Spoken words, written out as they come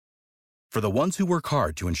For the ones who work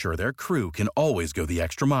hard to ensure their crew can always go the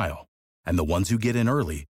extra mile, and the ones who get in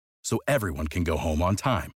early so everyone can go home on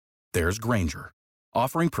time, there's Grainger,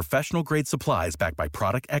 offering professional-grade supplies backed by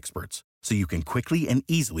product experts so you can quickly and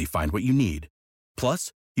easily find what you need.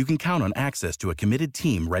 Plus, you can count on access to a committed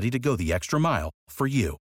team ready to go the extra mile for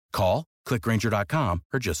you. Call, click Grainger.com,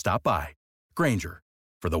 or just stop by. Grainger,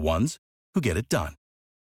 for the ones who get it done.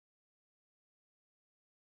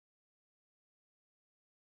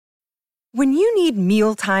 When you need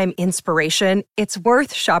mealtime inspiration, it's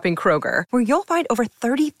worth shopping Kroger, where you'll find over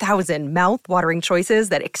 30,000 mouth-watering choices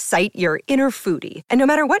that excite your inner foodie. And no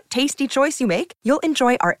matter what tasty choice you make, you'll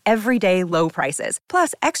enjoy our everyday low prices,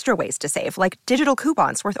 plus extra ways to save, like digital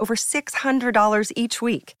coupons worth over $600 each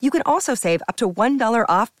week. You can also save up to $1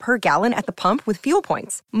 off per gallon at the pump with fuel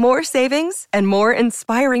points. More savings and more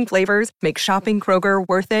inspiring flavors make shopping Kroger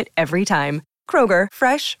worth it every time. Kroger,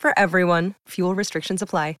 fresh for everyone. Fuel restrictions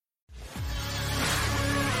apply.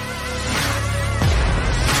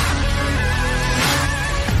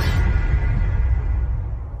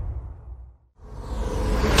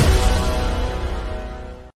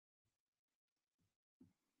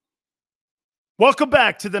 Welcome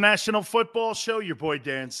back to the National Football Show. Your boy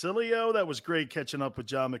Dan Sileo. That was great catching up with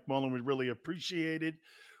John McMullen. We really appreciate it.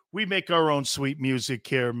 We make our own sweet music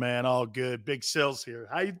here, man. All good. Big Sills here.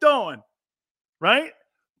 How you doing? Right?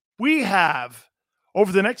 We have,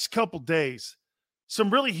 over the next couple days, some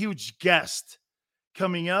really huge guests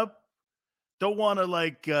coming up. Don't want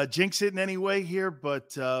to jinx it in any way here,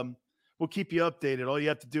 but we'll keep you updated. All you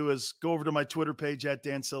have to do is go over to my Twitter page at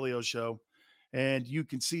Dan Sileo Show, and you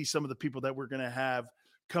can see some of the people that we're going to have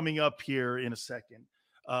coming up here in a second.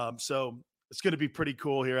 So it's going to be pretty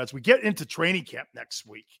cool here as we get into training camp next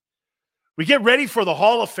week. We get ready for the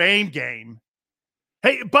Hall of Fame game.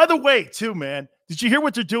 Hey, by the way, too, man, did you hear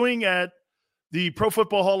what they're doing at the Pro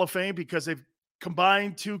Football Hall of Fame? Because they've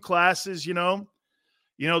combined two classes, the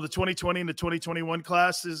 2020 and the 2021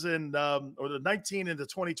 classes, and or the 19 and the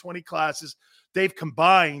 2020 classes. They've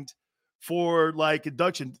combined for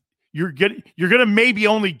induction. You're gonna maybe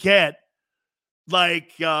only get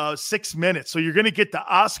 6 minutes. So you're gonna get the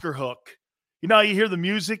Oscar hook. You know how you hear the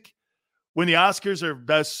music when the Oscars are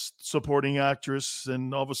best supporting actress,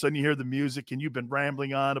 and all of a sudden you hear the music and you've been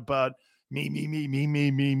rambling on about me,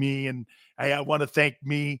 and hey, I want to thank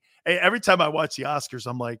me. Hey, every time I watch the Oscars,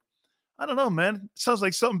 I'm like, I don't know, man. It sounds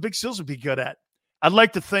like something Big Sills would be good at. I'd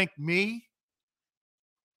like to thank me.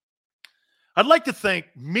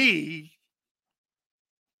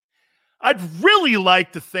 I'd really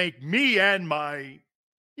like to thank me and my,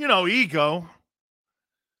 ego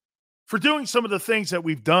for doing some of the things that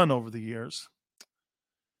we've done over the years.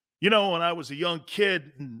 When I was a young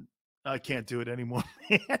kid, and I can't do it anymore.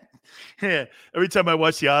 Yeah. Every time I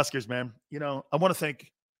watch the Oscars, man, I want to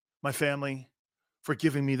thank my family for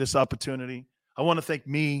giving me this opportunity. I want to thank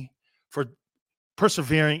me for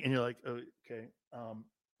persevering. And you're like, okay,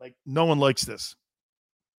 no one likes this.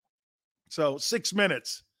 So 6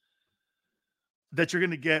 minutes that you're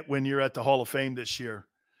going to get when you're at the Hall of Fame this year.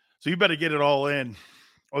 So you better get it all in,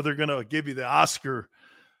 or they're going to give you the Oscar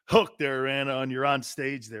hook there, and you're on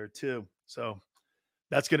stage there too. So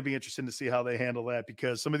that's going to be interesting to see how they handle that,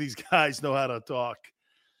 because some of these guys know how to talk.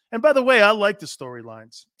 And by the way, I like the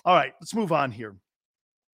storylines. All right, let's move on here.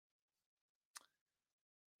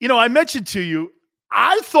 I mentioned to you,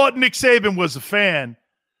 I thought Nick Saban was a fan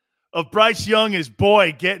of Bryce Young, his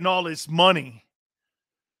boy, getting all this money.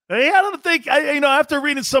 I don't think, after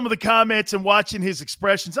reading some of the comments and watching his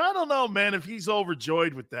expressions, I don't know, man, if he's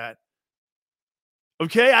overjoyed with that.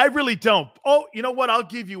 Okay, I really don't. Oh, you know what? I'll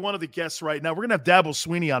give you one of the guests right now. We're going to have Dabo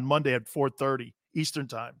Sweeney on Monday at 4:30 Eastern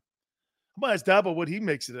time. I'm going to ask Dabo what he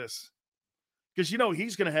makes of this. Because,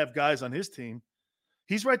 he's going to have guys on his team.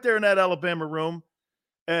 He's right there in that Alabama room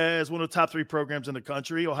as one of the top 3 programs in the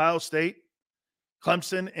country. Ohio State,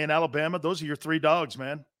 Clemson, and Alabama. Those are your 3 dogs,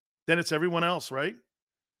 man. Then it's everyone else, right?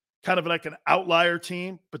 Kind of like an outlier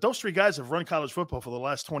team. But those 3 guys have run college football for the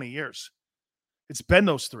last 20 years. It's been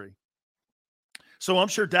those 3. So I'm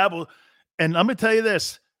sure Dabo, and I'm going to tell you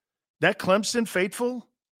this, that Clemson faithful,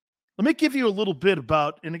 let me give you a little bit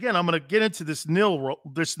about, and again, I'm going to get into this nil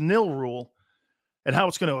rule and how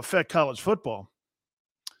it's going to affect college football.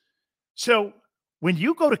 So when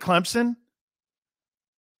you go to Clemson,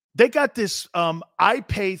 they got this I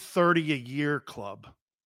pay 30 a year club.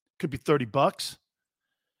 Could be $30.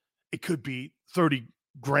 It could be 30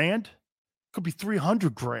 grand. It could be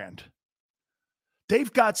 300 grand.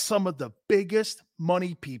 They've got some of the biggest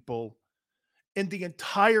money people in the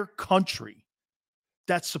entire country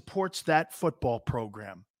that supports that football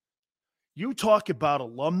program. You talk about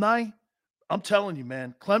alumni, I'm telling you,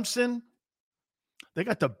 man, Clemson They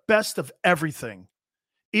got the best of everything.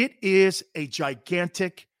 It is a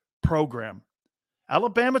gigantic program.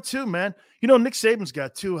 Alabama too, man. You know, Nick Saban's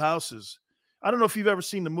got 2 houses. I don't know if you've ever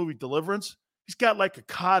seen the movie Deliverance. He's got like a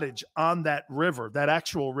cottage on that river, that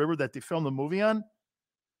actual river that they filmed the movie on.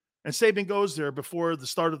 And Saban goes there before the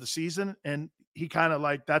start of the season, and he kind of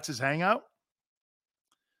like, that's his hangout.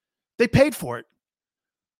 They paid for it.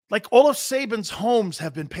 Like all of Saban's homes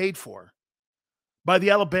have been paid for by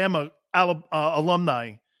the Alabama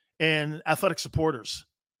alumni and athletic supporters.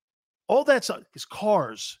 All that's his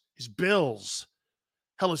cars, his bills,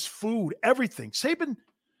 hell, his food, everything. Saban,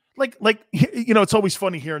 like, you know, it's always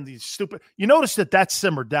funny hearing these stupid. You notice that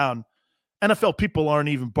simmered down. NFL people aren't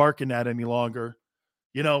even barking at any longer.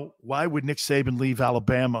 You know, why would Nick Saban leave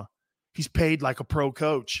Alabama? He's paid like a pro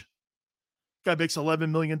coach. Guy makes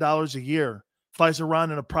 $11 million a year, flies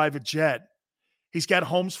around in a private jet. He's got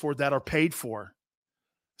homes that are paid for.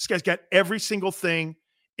 This guy's got every single thing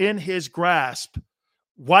in his grasp.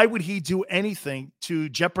 Why would he do anything to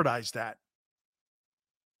jeopardize that?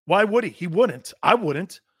 Why would he? He wouldn't. I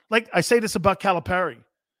wouldn't. Like I say this about Calipari.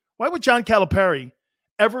 Why would John Calipari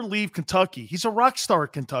ever leave Kentucky? He's a rock star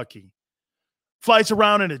at Kentucky. Flies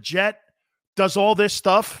around in a jet, does all this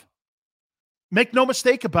stuff. Make no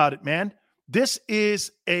mistake about it, man. This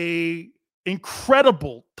is a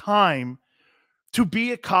incredible time to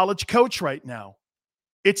be a college coach right now.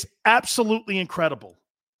 It's absolutely incredible.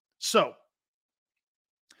 So,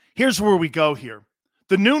 here's where we go here.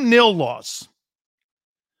 The new nil laws.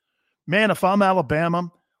 Man, if I'm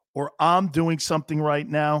Alabama or I'm doing something right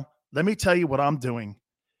now, let me tell you what I'm doing.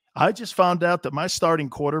 I just found out that my starting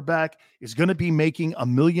quarterback is going to be making $1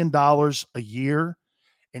 million a year,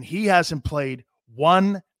 and he hasn't played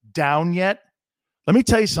one down yet. Let me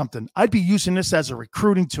tell you something. I'd be using this as a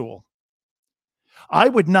recruiting tool. I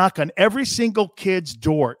would knock on every single kid's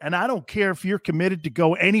door, and I don't care if you're committed to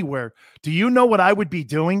go anywhere. Do you know what I would be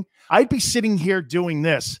doing? I'd be sitting here doing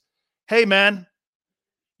this. Hey, man,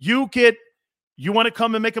 you want to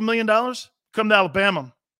come and make $1 million? Come to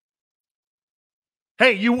Alabama.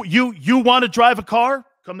 Hey, you want to drive a car?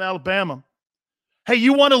 Come to Alabama. Hey,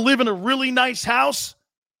 you want to live in a really nice house?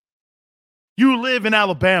 You live in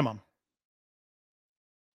Alabama.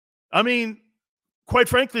 I mean, quite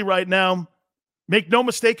frankly, right now, make no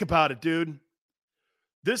mistake about it, dude.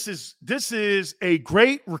 This is a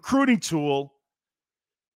great recruiting tool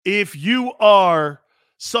if you are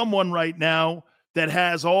someone right now that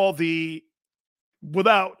has all the,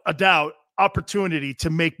 without a doubt, opportunity to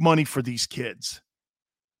make money for these kids.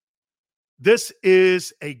 This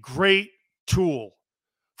is a great tool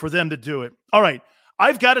for them to do it. All right,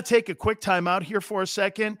 I've got to take a quick timeout here for a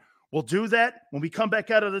second. We'll do that. When we come back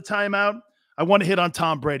out of the timeout, I want to hit on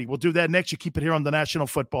Tom Brady. We'll do that next. You keep it here on the National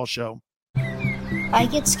Football Show. I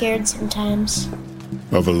get scared sometimes.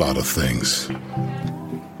 Of a lot of things.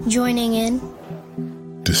 Joining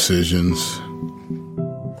in. Decisions.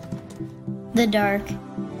 The dark.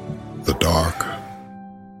 The dark.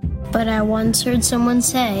 But I once heard someone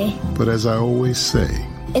say, but as I always say,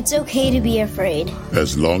 it's okay to be afraid.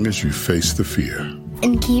 As long as you face the fear.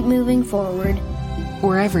 And keep moving forward.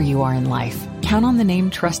 Wherever you are in life, count on the name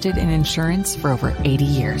trusted in insurance for over 80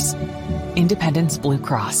 years. Independence Blue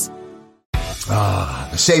Cross.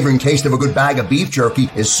 The savoring taste of a good bag of beef jerky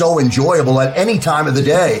is so enjoyable at any time of the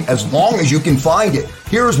day, as long as you can find it.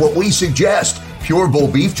 Here's what we suggest. Pure Bull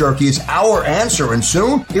Beef Jerky is our answer, and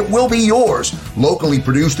soon it will be yours. Locally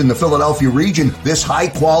produced in the Philadelphia region, this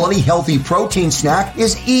high-quality, healthy protein snack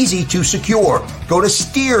is easy to secure. Go to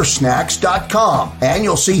steersnacks.com, and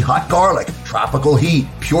you'll see hot garlic, tropical heat,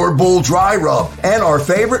 Pure Bull dry rub, and our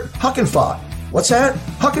favorite, Huck and Fod. What's that?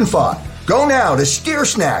 Huck and Fod. Go now to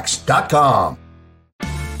steersnacks.com.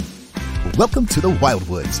 Welcome to the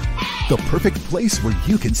Wildwoods, the perfect place where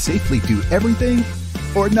you can safely do everything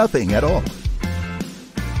or nothing at all.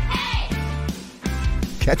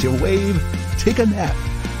 Catch a wave, take a nap,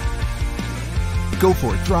 go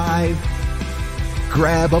for a drive,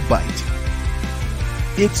 grab a bite.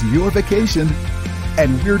 It's your vacation,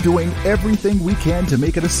 and we're doing everything we can to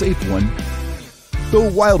make it a safe one.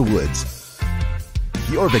 The Wildwoods.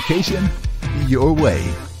 Your vacation, your way.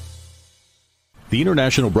 The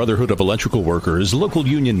International Brotherhood of Electrical Workers, Local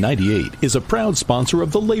Union 98, is a proud sponsor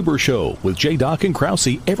of The Labor Show with J. Doc and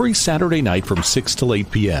Krause every Saturday night from 6 to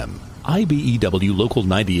 8 p.m. IBEW Local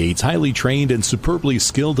 98's highly trained and superbly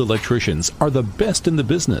skilled electricians are the best in the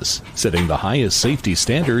business, setting the highest safety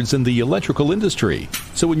standards in the electrical industry.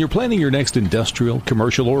 So when you're planning your next industrial,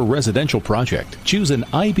 commercial, or residential project, choose an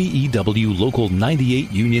IBEW Local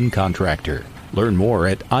 98 union contractor. Learn more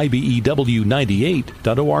at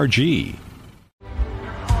ibew98.org.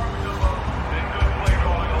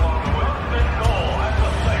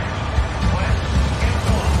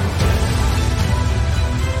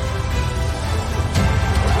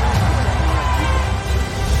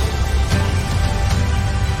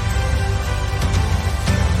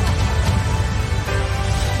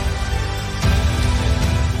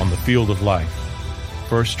 field of life,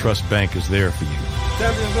 First Trust Bank is there for you.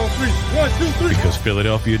 Champions on three. 1, 2, 3. Because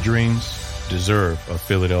Philadelphia dreams deserve a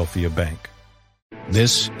Philadelphia bank.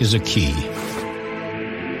 This is a key.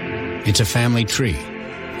 It's a family tree.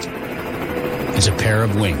 It's a pair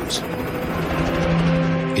of wings.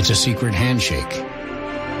 It's a secret handshake.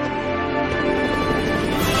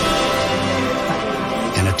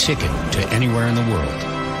 And a ticket to anywhere in the world.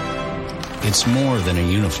 It's more than a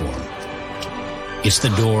uniform. It's the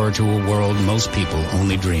door to a world most people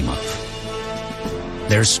only dream of.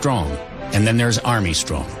 There's Strong, and then there's Army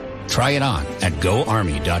Strong. Try it on at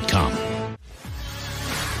GoArmy.com.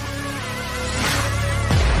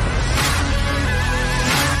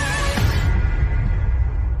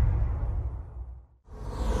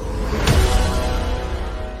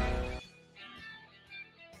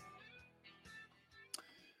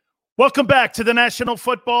 Welcome back to the National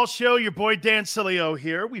Football Show. Your boy Dan Sileo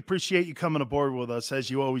here. We appreciate you coming aboard with us, as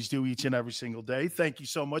you always do each and every single day. Thank you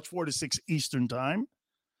so much. 4 to 6 Eastern time.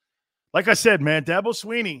 Like I said, man, Dabo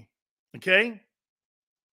Swinney, okay?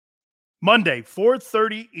 Monday,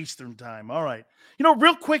 4:30 Eastern time. All right. You know,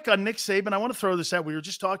 real quick on Nick Saban, I want to throw this out. We were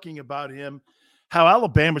just talking about him, how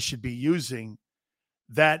Alabama should be using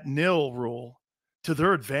that nil rule to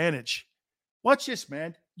their advantage. Watch this,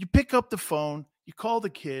 man. You pick up the phone. You call the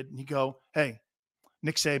kid and you go, hey,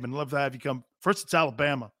 Nick Saban, love to have you come. First, it's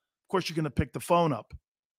Alabama. Of course, you're going to pick the phone up.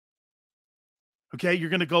 Okay, you're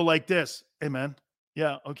going to go like this. Hey, man.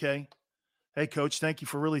 Yeah, okay. Hey, coach, thank you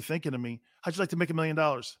for really thinking of me. How'd you like to make $1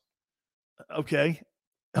 million? Okay,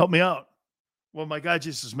 help me out. Well, my guy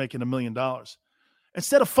just is making $1 million.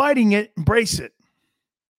 Instead of fighting it, embrace it.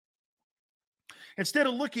 Instead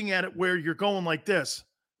of looking at it where you're going like this,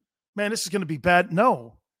 man, this is going to be bad.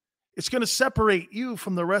 No. It's going to separate you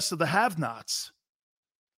from the rest of the have-nots.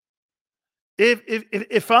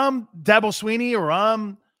 If I'm Dabo Swinney or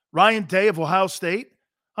I'm Ryan Day of Ohio State,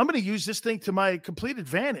 I'm going to use this thing to my complete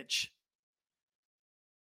advantage.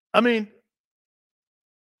 I mean,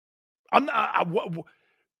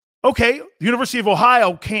 okay, the University of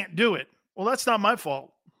Ohio can't do it. Well, that's not my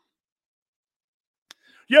fault.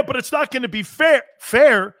 Yeah, but it's not going to be fair.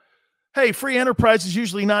 Fair? Hey, free enterprise is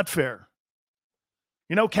usually not fair.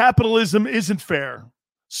 You know, capitalism isn't fair.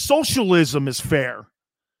 Socialism is fair.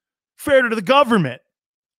 Fair to the government.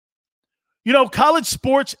 You know, college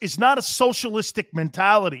sports is not a socialistic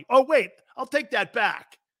mentality. Oh, wait, I'll take that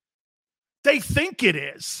back. They think it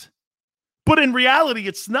is. But in reality,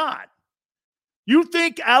 it's not. You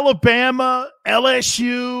think Alabama,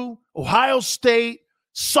 LSU, Ohio State,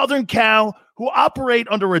 Southern Cal, who operate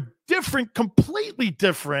under a different, completely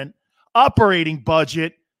different operating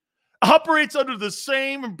budget, operates under the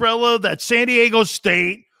same umbrella that San Diego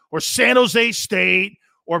State or San Jose State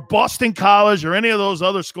or Boston College or any of those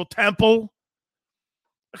other schools, Temple.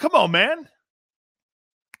 Come on, man.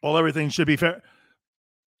 Well, everything should be fair.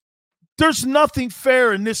 There's nothing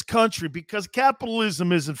fair in this country because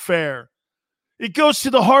capitalism isn't fair. It goes to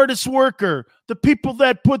the hardest worker, the people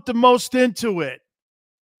that put the most into it.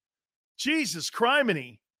 Jesus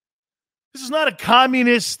criminy. This is not a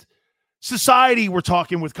communist society we're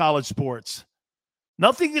talking with college sports.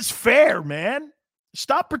 Nothing is fair, man.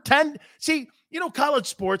 Stop pretending. See, you know, college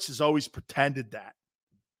sports has always pretended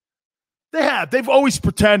that. They've always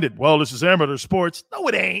pretended, well, this is amateur sports. No,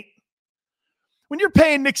 it ain't. When you're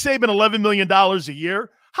paying Nick Saban $11 million a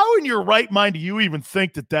year, how in your right mind do you even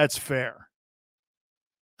think that that's fair?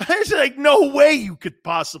 There's like no way you could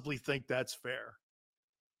possibly think that's fair.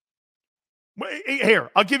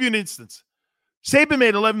 Here, I'll give you an instance. Saban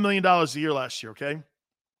made $11 million a year last year, okay?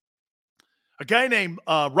 A guy named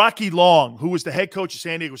Rocky Long, who was the head coach of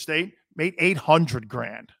San Diego State, made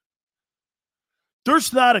 $800,000.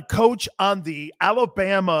 There's not a coach on the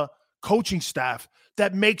Alabama coaching staff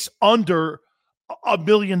that makes under $1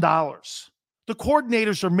 million. The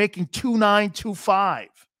coordinators are making $2.9, $2.5.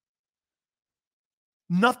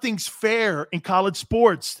 Nothing's fair in college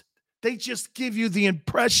sports. They just give you the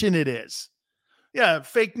impression it is. Yeah,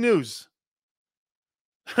 fake news.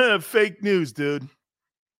 Fake news, dude.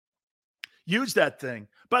 Use that thing.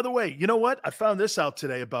 By the way, you know what? I found this out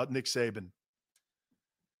today about Nick Saban.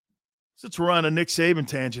 Since we're on a Nick Saban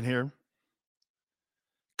tangent here, a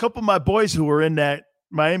couple of my boys who were in that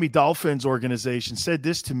Miami Dolphins organization said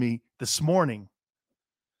this to me this morning.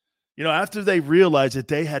 You know, after they realized that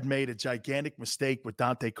they had made a gigantic mistake with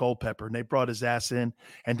Dante Culpepper and they brought his ass in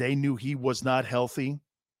and they knew he was not healthy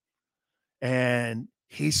and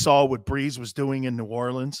he saw what Breeze was doing in New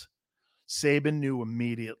Orleans, Saban knew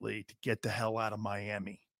immediately to get the hell out of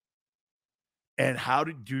Miami. And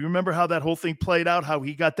do you remember how that whole thing played out, how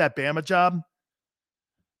he got that Bama job?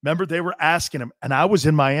 Remember, they were asking him, and I was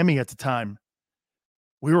in Miami at the time.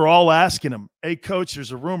 We were all asking him, hey, coach,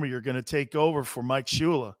 there's a rumor you're going to take over for Mike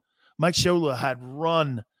Shula. Mike Shula had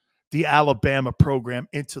run the Alabama program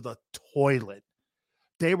into the toilet.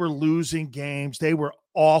 They were losing games. They were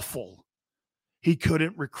awful. He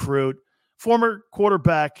couldn't recruit. Former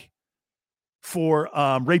quarterback for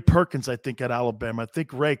Ray Perkins, I think, at Alabama. I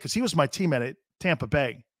think Ray, because he was my teammate at Tampa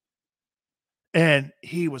Bay. And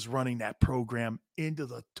he was running that program into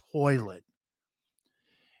the toilet.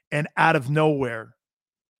 And out of nowhere,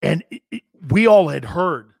 and we all had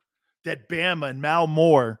heard that Bama and Mal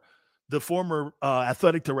Moore, the former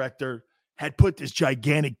athletic director, had put this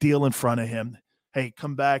gigantic deal in front of him. Hey,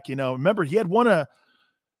 come back. Remember, he had won a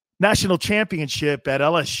national championship at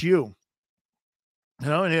LSU.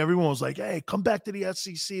 And everyone was like, hey, come back to the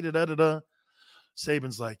SEC. Da-da-da-da.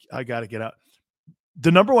 Saban's like, I got to get out.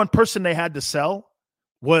 The number one person they had to sell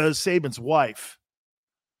was Saban's wife.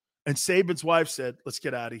 And Saban's wife said, let's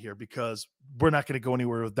get out of here because we're not going to go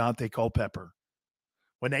anywhere with Dante Culpepper.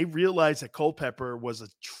 When they realized that Culpepper was a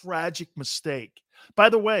tragic mistake. By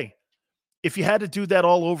the way, if you had to do that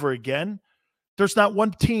all over again, there's not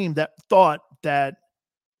one team that thought that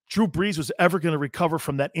Drew Brees was ever going to recover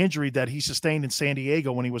from that injury that he sustained in San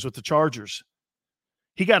Diego when he was with the Chargers.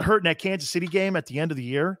 He got hurt in that Kansas City game at the end of the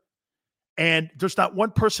year. And there's not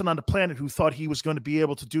one person on the planet who thought he was going to be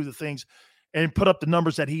able to do the things and put up the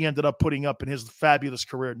numbers that he ended up putting up in his fabulous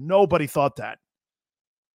career. Nobody thought that.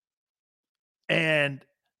 And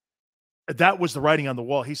that was the writing on the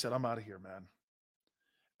wall. He said, I'm out of here, man.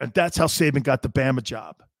 And that's how Saban got the Bama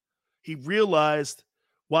job. He realized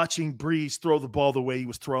watching Brees throw the ball the way he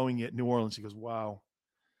was throwing it in New Orleans, he goes, wow,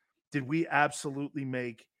 did we absolutely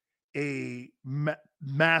make a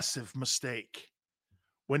massive mistake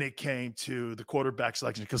when it came to the quarterback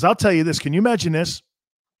selection? Because I'll tell you this, can you imagine this?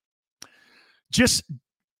 Just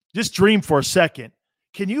dream for a second.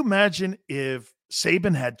 Can you imagine if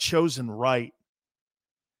Saban had chosen right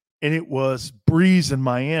and it was Brees in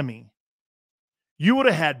Miami? You would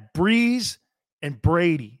have had Brees and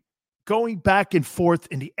Brady going back and forth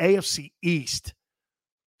in the AFC East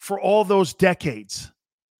for all those decades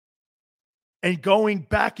and going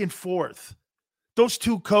back and forth. Those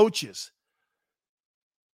two coaches.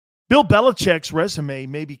 Bill Belichick's resume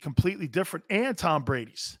may be completely different, and Tom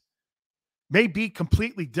Brady's may be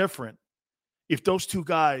completely different if those two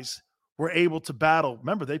guys were able to battle.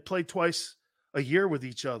 Remember, they played twice a year with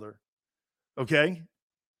each other, okay?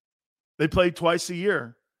 They played twice a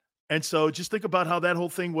year. And so just think about how that whole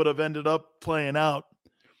thing would have ended up playing out.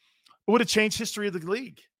 It would have changed history of the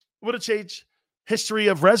league. It would have changed history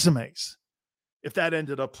of resumes if that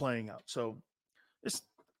ended up playing out. So it's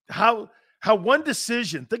how one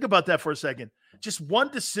decision, think about that for a second, just one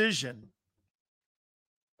decision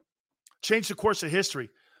changed the course of history.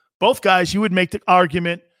 Both guys, you would make the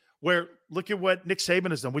argument where, look at what Nick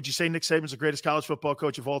Saban has done. Would you say Nick Saban's the greatest college football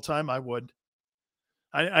coach of all time? I would.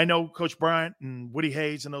 I know Coach Bryant and Woody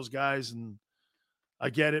Hayes and those guys, and I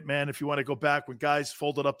get it, man. If you want to go back when guys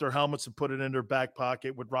folded up their helmets and put it in their back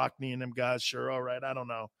pocket with Rockney and them guys, sure, all right, I don't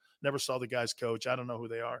know. Never saw the guys coach. I don't know who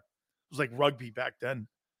they are. It was like rugby back then.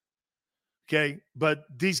 Okay, but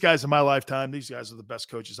these guys in my lifetime, these guys are the best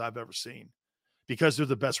coaches I've ever seen because they're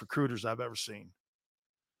the best recruiters I've ever seen.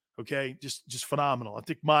 Okay, just phenomenal. I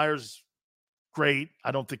think Myers, great.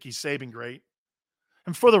 I don't think he's Saban great.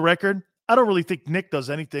 And for the record, I don't really think Nick does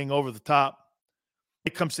anything over the top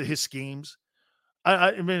when it comes to his schemes.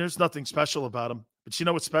 I mean, there's nothing special about him. But you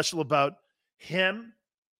know what's special about him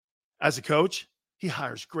as a coach? He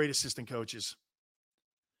hires great assistant coaches.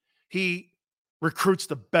 He recruits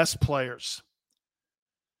the best players.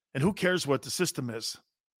 And who cares what the system is?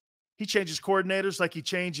 He changes coordinators like he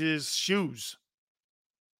changes shoes.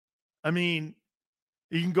 I mean,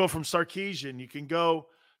 you can go from Sarkisian. You can go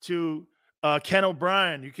to Ken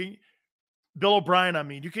O'Brien. Bill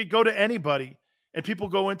O'Brien, you could go to anybody and people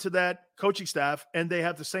go into that coaching staff and they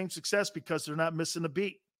have the same success because they're not missing a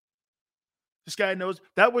beat. This guy knows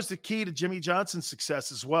that was the key to Jimmy Johnson's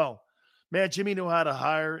success as well. Man, Jimmy knew how to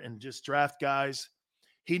hire and just draft guys.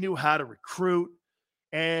 He knew how to recruit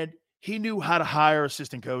and he knew how to hire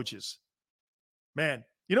assistant coaches. Man,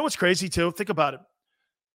 you know what's crazy too? Think about it.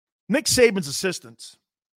 Nick Saban's assistants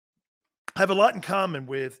have a lot in common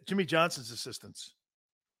with Jimmy Johnson's assistants.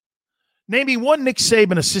 Name me one Nick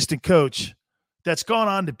Saban assistant coach that's gone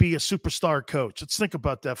on to be a superstar coach. Let's think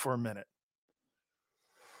about that for a minute.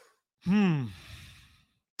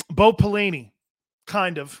 Bo Pelini,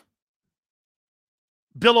 kind of.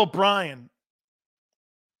 Bill O'Brien.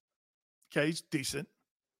 Okay, he's decent.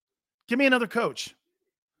 Give me another coach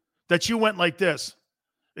that you went like this.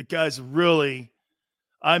 The guy's really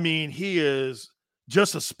I mean, he is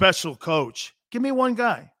just a special coach. Give me one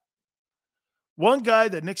guy. One guy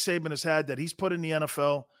that Nick Saban has had that he's put in the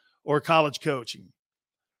NFL or college coaching.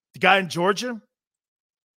 The guy in Georgia.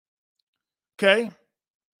 Okay.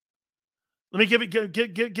 Let me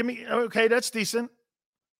give me, okay, that's decent.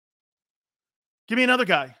 Give me another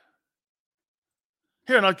guy.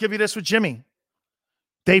 Here, and I'll give you this with Jimmy.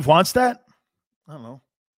 Dave wants that? I don't know.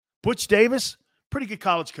 Butch Davis, pretty good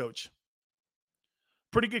college coach.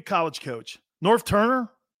 Norv Turner?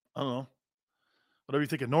 I don't know. Whatever you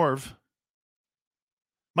think of Norv.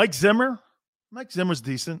 Mike Zimmer? Mike Zimmer's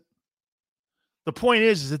decent. The point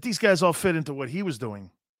is that these guys all fit into what he was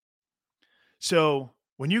doing. So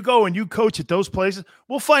when you go and you coach at those places,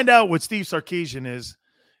 we'll find out what Steve Sarkisian is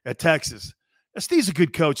at Texas. Steve's a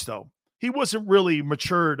good coach, though. He wasn't really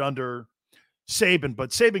matured under Saban,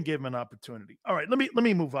 but Saban gave him an opportunity. All right, let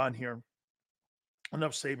me move on here.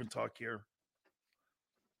 Enough Saban talk here.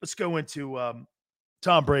 Let's go into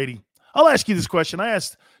Tom Brady. I'll ask you this question. I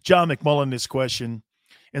asked John McMullen this question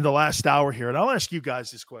in the last hour here, and I'll ask you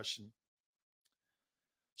guys this question.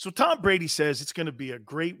 So Tom Brady says it's going to be a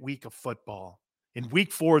great week of football in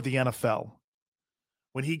week 4 of the NFL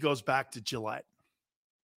when he goes back to Gillette.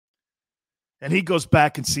 And he goes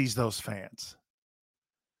back and sees those fans.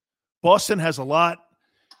 Boston has a lot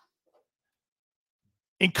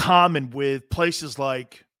in common with places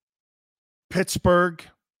like Pittsburgh,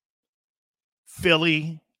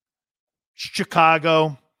 Philly,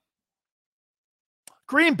 Chicago,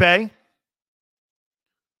 Green Bay.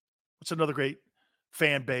 What's another great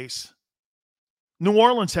fan base? New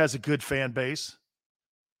Orleans has a good fan base.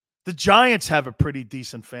 The Giants have a pretty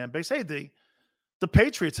decent fan base. Hey, the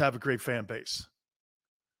Patriots have a great fan base.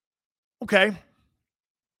 Okay.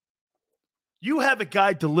 You have a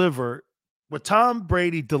guy deliver what Tom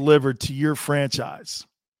Brady delivered to your franchise.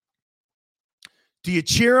 Do you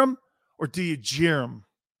cheer him or do you jeer him?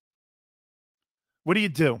 What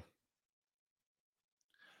do?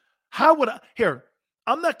 How would I? Here,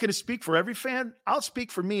 I'm not going to speak for every fan. I'll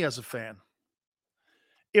speak for me as a fan.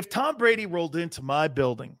 If Tom Brady rolled into my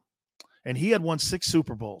building and he had won 6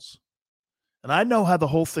 Super Bowls, and I know how the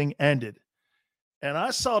whole thing ended, and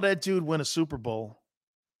I saw that dude win a Super Bowl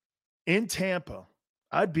in Tampa,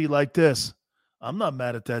 I'd be like this. I'm not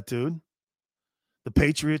mad at that dude. The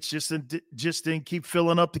Patriots just didn't keep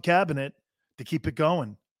filling up the cabinet to keep it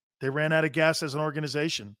going. They ran out of gas as an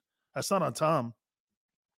organization. That's not on Tom.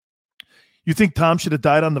 You think Tom should have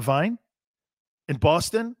died on the vine in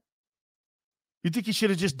Boston? You think he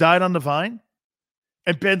should have just died on the vine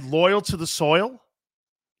and been loyal to the soil?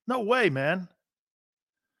 No way, man.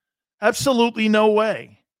 Absolutely no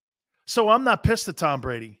way. So I'm not pissed at Tom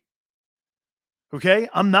Brady. Okay?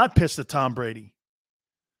 I'm not pissed at Tom Brady.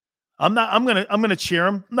 I'm gonna cheer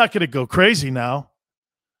him. I'm not gonna go crazy now.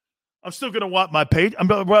 I'm still gonna want my page.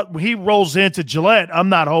 When he rolls into Gillette, I'm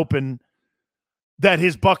not hoping that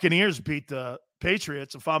his Buccaneers beat the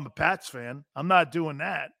Patriots if I'm a Pats fan. I'm not doing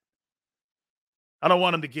that. I don't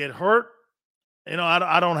want him to get hurt. You know,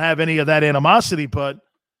 I don't have any of that animosity, but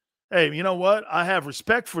hey, you know what? I have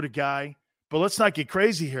respect for the guy, but let's not get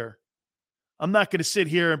crazy here. I'm not going to sit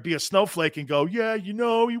here and be a snowflake and go, yeah, you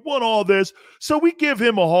know, he won all this, so we give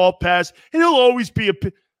him a hall pass, and he'll always be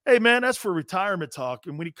hey, man, that's for retirement talk.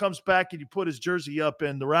 And when he comes back and you put his jersey up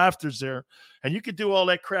in the rafters there, and you can do all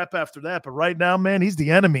that crap after that, but right now, man, he's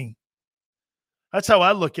the enemy. That's how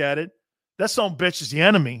I look at it. That son of a bitch is the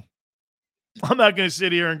enemy. I'm not going to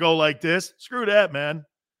sit here and go like this. Screw that, man.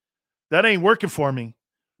 That ain't working for me.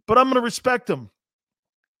 But I'm going to respect him.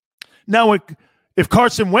 Now, if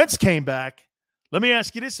Carson Wentz came back, let me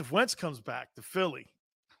ask you this. If Wentz comes back to Philly,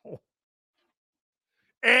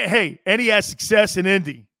 and he has success in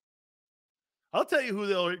Indy, I'll tell you who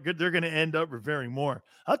they're going to end up revering more.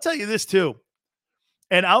 I'll tell you this, too.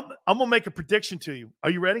 And I'm going to make a prediction to you. Are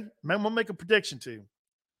you ready? I'm going to make a prediction to you.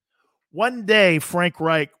 One day, Frank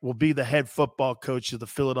Reich will be the head football coach of the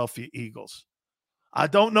Philadelphia Eagles. I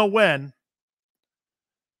don't know when,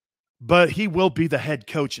 but he will be the head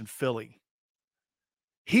coach in Philly.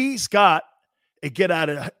 He's got a get out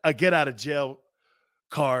of jail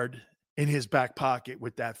card in his back pocket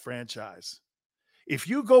with that franchise. If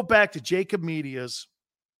you go back to Jacob Media's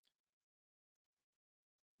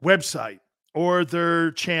website or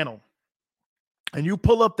their channel and you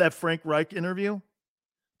pull up that Frank Reich interview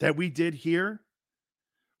that we did here,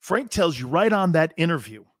 Frank tells you right on that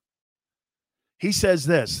interview. He says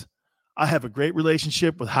this: I have a great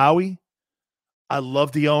relationship with Howie. I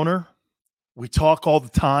love the owner. We talk all the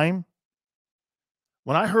time.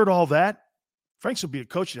 When I heard all that, Frank's will be a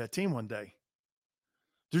coach of that team one day.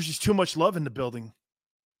 There's just too much love in the building.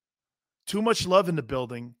 Too much love in the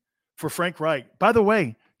building for Frank Reich. By the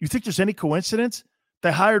way, you think there's any coincidence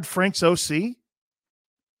they hired Frank's OC?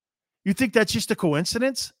 You think that's just a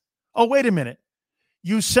coincidence? Oh, wait a minute.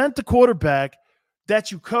 You sent the quarterback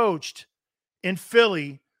that you coached in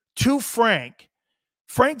Philly to Frank.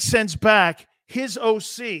 Frank sends back his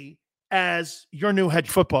OC as your new head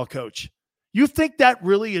football coach. You think that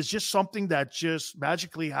really is just something that just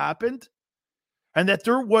magically happened? And that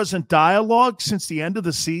there wasn't dialogue since the end of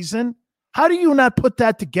the season? How do you not put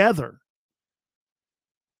that together?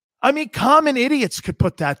 I mean, common idiots could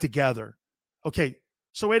put that together. Okay,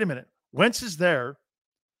 so wait a minute. Wentz is there,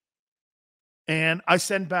 and I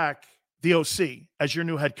send back the OC as your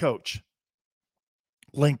new head coach,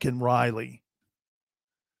 Lincoln Riley.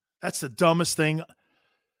 That's the dumbest thing.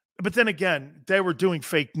 But then again, they were doing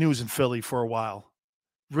fake news in Philly for a while.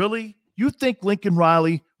 Really? You think Lincoln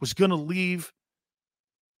Riley was going to leave?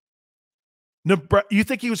 You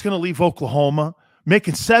think he was going to leave Oklahoma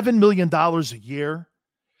making $7 million a year?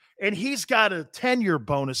 And he's got a tenure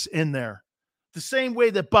bonus in there, the same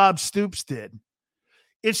way that Bob Stoops did.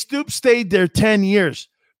 If Stoops stayed there 10 years,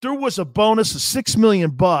 there was a bonus of $6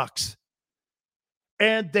 million.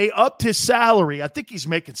 And they upped his salary. I think he's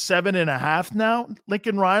making $7.5 now,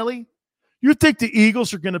 Lincoln Riley. You think the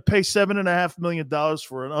Eagles are going to pay $7.5 million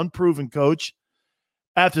for an unproven coach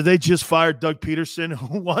after they just fired Doug Peterson,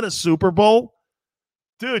 who won a Super Bowl?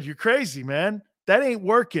 Dude, you're crazy, man. That ain't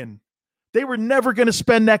working. They were never going to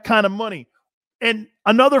spend that kind of money. And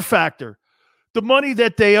another factor, the money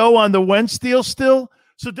that they owe on the Wentz deal still.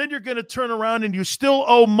 So then you're going to turn around and you still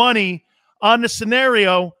owe money on the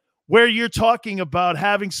scenario where you're talking about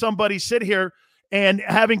having somebody sit here and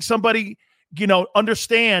having somebody,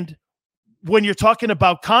 understand when you're talking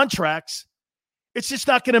about contracts, it's just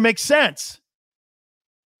not going to make sense.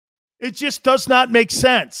 It just does not make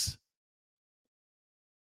sense.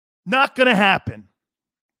 Not going to happen.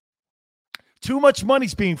 Too much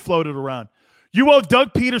money's being floated around. You owe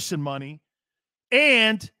Doug Peterson money,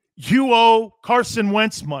 and you owe Carson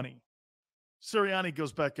Wentz money. Sirianni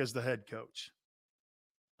goes back as the head coach.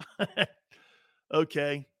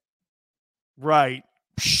 Okay. Right.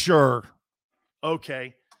 Sure.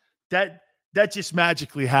 Okay. That just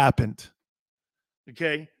magically happened.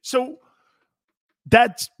 Okay. So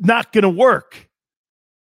that's not going to work.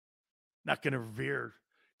 Not going to revere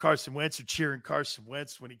Carson Wentz or cheering Carson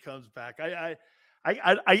Wentz when he comes back. I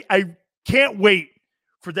can't wait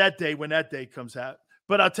for that day when that day comes out.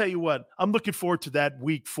 But I'll tell you what, I'm looking forward to that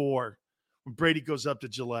week 4 when Brady goes up to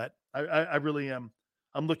Gillette. I really am.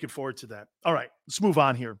 I'm looking forward to that. All right, let's move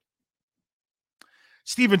on here.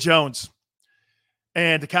 Stephen Jones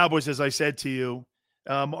and the Cowboys, as I said to you,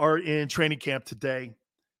 are in training camp today.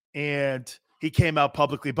 And he came out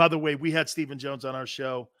publicly. By the way, we had Stephen Jones on our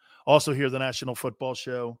show, also here, the National Football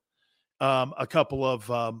Show, a couple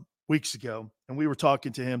of weeks ago. And we were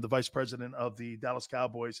talking to him, the vice president of the Dallas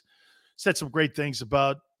Cowboys, said some great things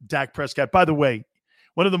about Dak Prescott. By the way,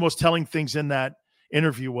 one of the most telling things in that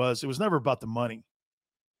interview was it was never about the money.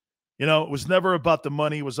 It was never about the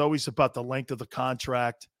money. It was always about the length of the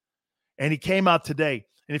contract. And he came out today.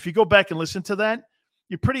 And if you go back and listen to that,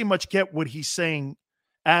 you pretty much get what he's saying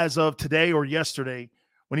as of today or yesterday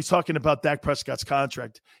when he's talking about Dak Prescott's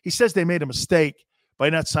contract. He says they made a mistake by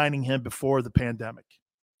not signing him before the pandemic.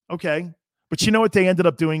 Okay. But you know what they ended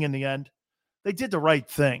up doing in the end? They did the right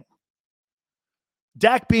thing.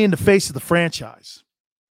 Dak being the face of the franchise.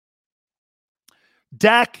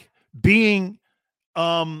 Dak being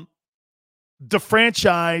the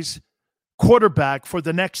franchise quarterback for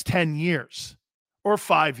the next 10 years or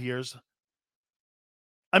 5 years.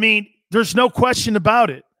 I mean, there's no question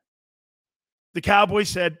about it. The Cowboys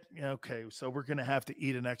said, okay, so we're going to have to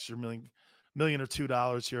eat an extra million or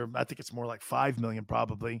 $2 here. I think it's more like $5 million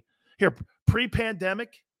probably. Here,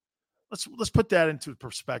 pre-pandemic, let's put that into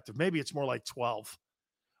perspective. Maybe it's more like 12.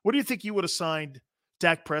 What do you think you would have signed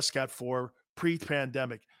Dak Prescott for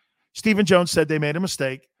pre-pandemic? Stephen Jones said they made a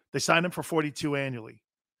mistake. They signed him for $42 annually.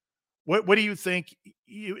 What do you think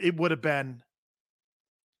it would have been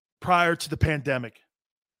prior to the pandemic?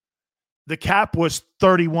 The cap was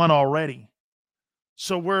 31 already.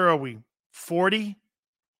 So where are we? 40?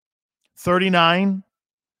 39?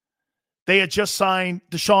 They had just signed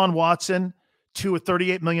Deshaun Watson to a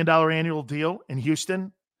 $38 million annual deal in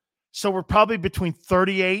Houston. So we're probably between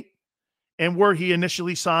 38 and where he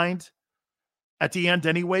initially signed at the end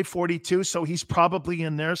anyway, 42. So he's probably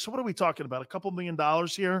in there. So what are we talking about? A couple $1 million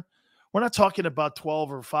here? We're not talking about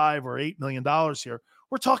 12 or 5 or $8 million here.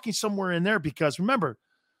 We're talking somewhere in there because remember,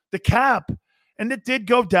 the cap, and it did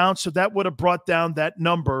go down, so that would have brought down that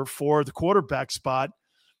number for the quarterback spot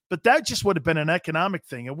But that just would have been an economic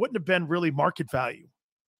thing. It wouldn't have been really market value.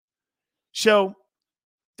 So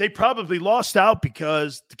they probably lost out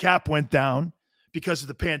because the cap went down because of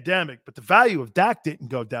the pandemic, but the value of Dak didn't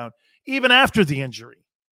go down even after the injury.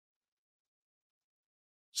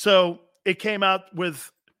 So it came out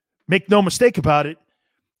with, make no mistake about it,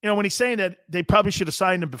 when he's saying that they probably should have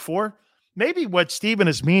signed him before, maybe what Steven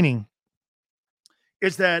is meaning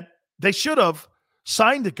is that they should have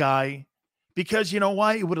signed the guy because, you know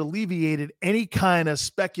why? It would have alleviated any kind of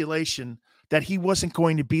speculation that he wasn't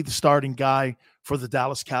going to be the starting guy for the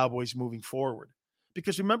Dallas Cowboys moving forward.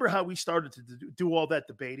 Because remember how we started to do all that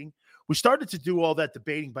debating? We started to do all that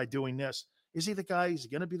debating by doing this. Is he the guy? Is he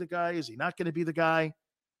going to be the guy? Is he not going to be the guy?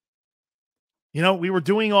 We were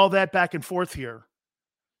doing all that back and forth here.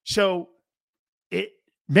 So it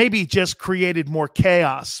maybe just created more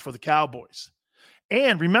chaos for the Cowboys.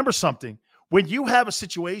 And remember something, when you have a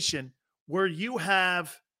situation where you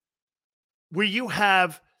have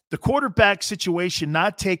the quarterback situation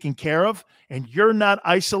not taken care of and you're not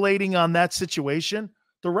isolating on that situation,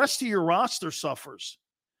 the rest of your roster suffers.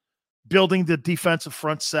 Building the defensive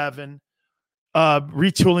front seven,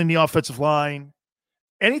 retooling the offensive line.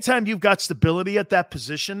 Anytime you've got stability at that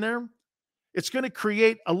position there, it's going to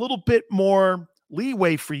create a little bit more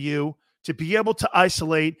leeway for you to be able to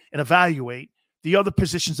isolate and evaluate the other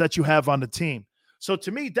positions that you have on the team. So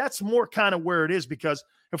to me, that's more kind of where it is, because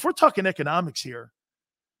if we're talking economics here,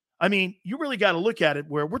 I mean, you really got to look at it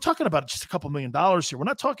where we're talking about just a couple $1 million here. We're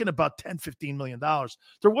not talking about $10, $15 million.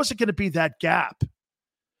 There wasn't going to be that gap.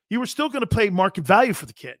 You were still going to pay market value for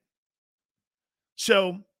the kid.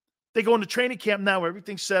 So they go into training camp now.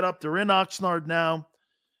 Everything's set up. They're in Oxnard now.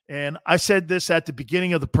 And I said this at the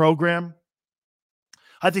beginning of the program.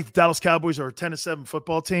 I think the Dallas Cowboys are a 10-7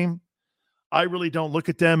 football team. I really don't look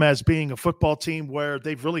at them as being a football team where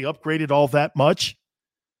they've really upgraded all that much.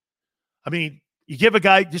 I mean, you give a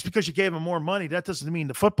guy, just because you gave him more money, that doesn't mean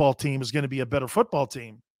the football team is going to be a better football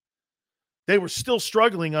team. They were still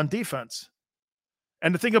struggling on defense.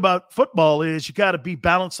 And the thing about football is you got to be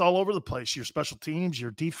balanced all over the place, your special teams,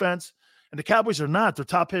 your defense. And the Cowboys are not. They're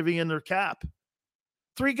top-heavy in their cap.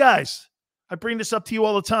 3 guys. I bring this up to you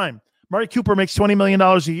all the time. Amari Cooper makes $20 million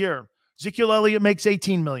a year. Ezekiel Elliott makes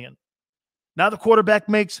 $18 million. Now the quarterback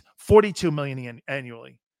makes $42 million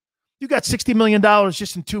annually. You got $60 million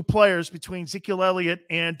just in 2 players between Ezekiel Elliott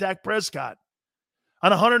and Dak Prescott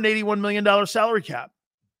on a $181 million salary cap.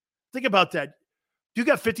 Think about that. You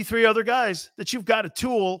got 53 other guys that you've got a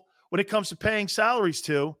tool when it comes to paying salaries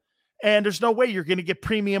to, and there's no way you're going to get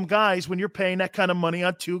premium guys when you're paying that kind of money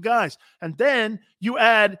on 2 guys. And then you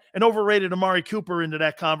add an overrated Amari Cooper into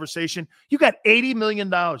that conversation. You got $80 million.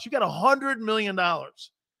 You got $100 million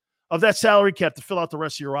of that salary cap to fill out the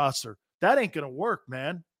rest of your roster. That ain't going to work,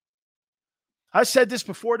 man. I said this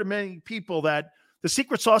before to many people that the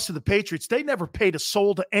secret sauce to the Patriots, they never paid a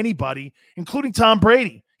soul to anybody, including Tom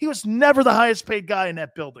Brady. He was never the highest paid guy in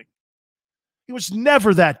that building. He was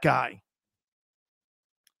never that guy.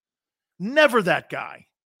 Never that guy.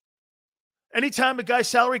 Anytime a guy's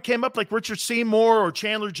salary came up, like Richard Seymour or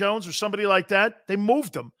Chandler Jones or somebody like that, they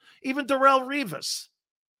moved him. Even Darrelle Revis.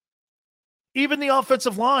 Even the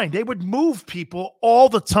offensive line, they would move people all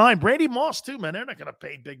the time. Randy Moss, too, man. They're not going to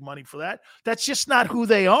pay big money for that. That's just not who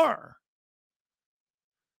they are.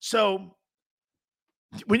 So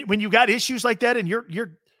when you got issues like that and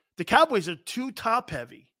the Cowboys are too top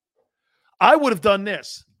heavy, I would have done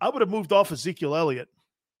this. I would have moved off Ezekiel Elliott.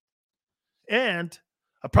 And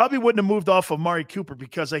I probably wouldn't have moved off of Amari Cooper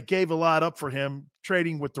because I gave a lot up for him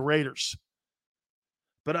trading with the Raiders.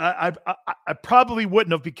 But I probably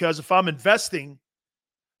wouldn't have, because if I'm investing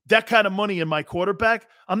that kind of money in my quarterback,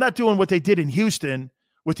 I'm not doing what they did in Houston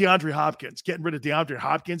with DeAndre Hopkins, getting rid of DeAndre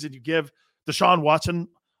Hopkins, and you give Deshaun Watson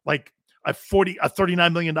like a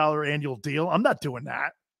 $39 million annual deal. I'm not doing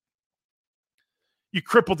that. You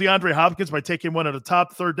cripple DeAndre Hopkins by taking one of the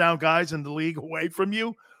top 3rd down guys in the league away from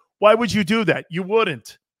you. Why would you do that? You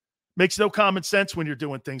wouldn't. Makes no common sense when you're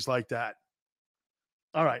doing things like that.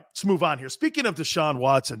 All right, let's move on here. Speaking of Deshaun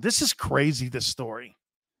Watson, this is crazy, this story.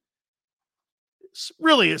 It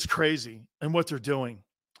really is crazy in what they're doing.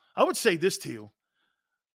 I would say this to you.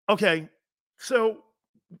 Okay, so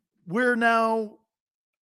we're now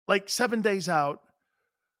like 7 days out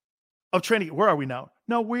of training. Where are we now?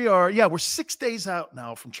 No, we're 6 days out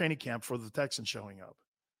now from training camp for the Texans showing up.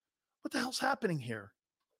 What the hell's happening here?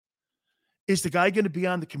 Is the guy going to be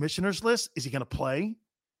on the commissioner's list? Is he going to play?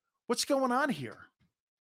 What's going on here?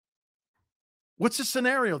 What's the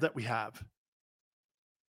scenario that we have?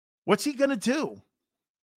 What's he going to do?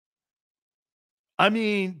 I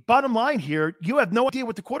mean, bottom line here, you have no idea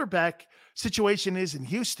what the quarterback situation is in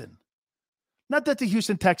Houston. Not that the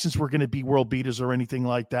Houston Texans were going to be world beaters or anything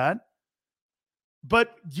like that,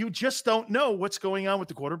 but you just don't know what's going on with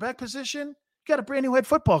the quarterback position. You got a brand new head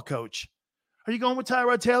football coach. Are you going with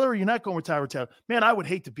Tyrod Taylor or are you not going with Tyrod Taylor? Man, I would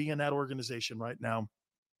hate to be in that organization right now.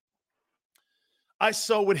 I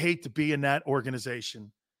so would hate to be in that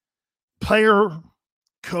organization. Player,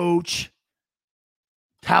 coach,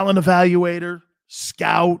 talent evaluator,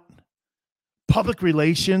 scout, public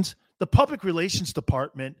relations. The public relations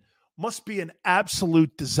department must be an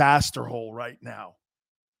absolute disaster hole right now.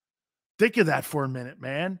 Think of that for a minute,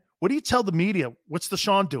 man. What do you tell the media? What's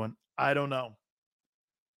Deshaun doing? I don't know.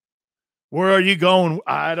 Where are you going?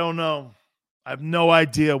 I don't know. I have no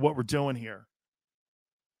idea what we're doing here.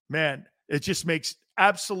 Man, it just makes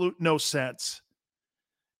absolute no sense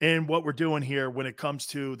in what we're doing here when it comes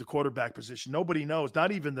to the quarterback position. Nobody knows,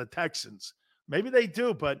 not even the Texans. Maybe they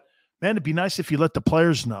do, but man, it'd be nice if you let the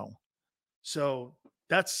players know. So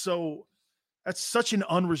that's such an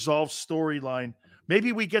unresolved storyline.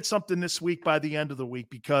 Maybe we get something this week by the end of the week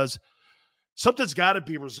because something's got to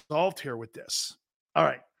be resolved here with this. All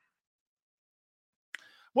right.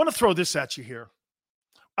 I want to throw this at you here.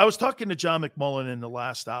 I was talking to John McMullen in the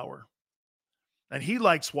last hour, and he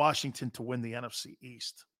likes Washington to win the NFC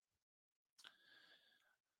East.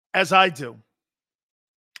 As I do.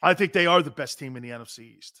 I think they are the best team in the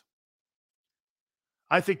NFC East.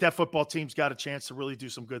 I think that football team's got a chance to really do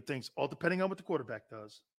some good things, all depending on what the quarterback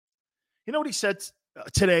does. You know what he said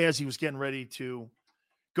today as he was getting ready to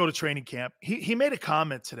go to training camp? He made a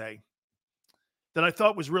comment today that I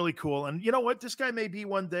thought was really cool. And you know what? This guy may be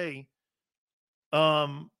one day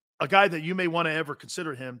a guy that you may want to ever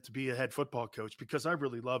consider him to be a head football coach because I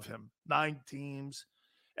really love him. 9 teams,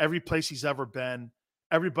 every place he's ever been.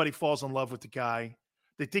 Everybody falls in love with the guy.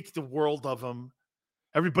 They think the world of him.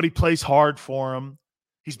 Everybody plays hard for him.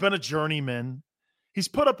 He's been a journeyman. He's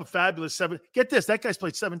put up a fabulous 7. Get this, that guy's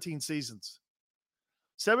played 17 seasons.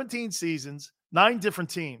 17 seasons, 9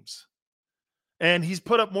 different teams. And he's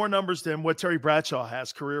put up more numbers than what Terry Bradshaw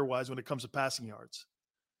has career-wise when it comes to passing yards.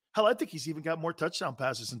 Hell, I think he's even got more touchdown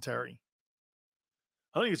passes than Terry.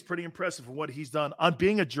 I think it's pretty impressive for what he's done on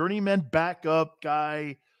being a journeyman backup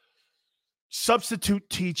guy, substitute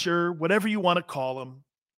teacher, whatever you want to call him.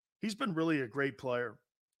 He's been really a great player.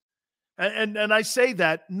 And I say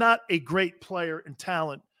that, not a great player in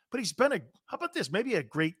talent, but he's been how about this, maybe a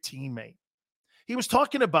great teammate. He was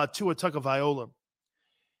talking about Tua Tagovailoa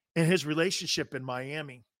and his relationship in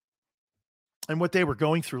Miami and what they were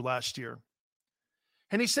going through last year.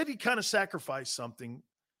 And he said he kind of sacrificed something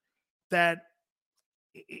that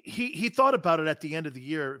he thought about it at the end of the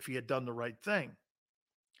year if he had done the right thing.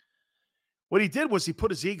 What he did was he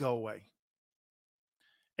put his ego away.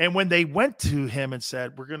 And when they went to him and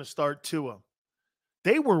said, we're going to start Tua,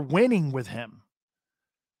 they were winning with him.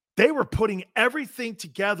 They were putting everything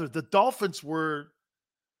together. The Dolphins were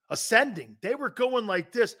ascending. They were going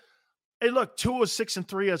like this. Hey, look, Tua's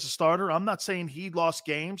 6-3 as a starter. I'm not saying he lost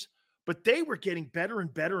games, but they were getting better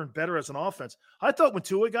and better and better as an offense. I thought when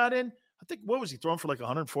Tua got in, I think, what was he throwing for like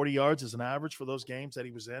 140 yards as an average for those games that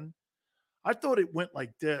he was in? I thought it went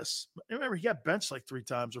like this. Remember, he got benched like 3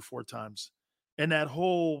 times or 4 times in that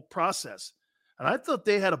whole process. And I thought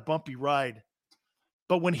they had a bumpy ride.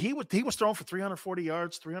 But when he was throwing for 340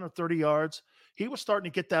 yards, 330 yards, he was starting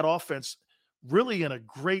to get that offense really in a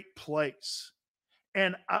great place.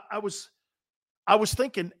 And I was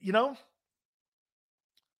thinking,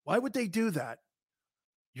 why would they do that?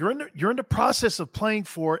 You're in the process of playing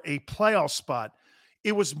for a playoff spot.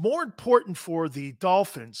 It was more important for the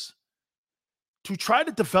Dolphins to try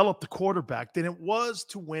to develop the quarterback than it was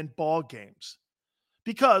to win ball games.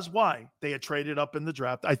 Because why? They had traded up in the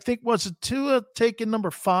draft. I think, was it Tua taken number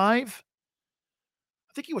 5?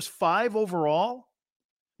 I think he was 5 overall.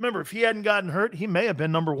 Remember, if he hadn't gotten hurt, he may have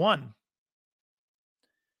been number 1.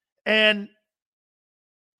 And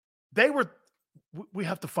we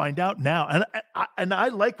have to find out now. And I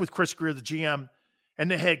like what Chris Greer, the GM, and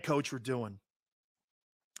the head coach were doing.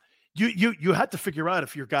 You have to figure out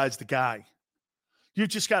if your guy's the guy. You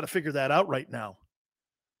just got to figure that out right now.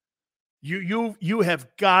 You have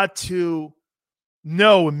got to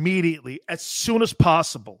know immediately, as soon as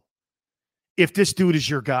possible, if this dude is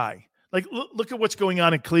your guy. Like, look at what's going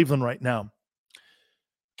on in Cleveland right now.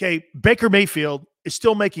 Okay, Baker Mayfield is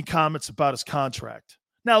still making comments about his contract.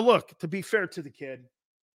 Now, look, to be fair to the kid,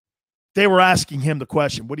 they were asking him the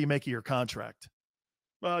question, what do you make of your contract?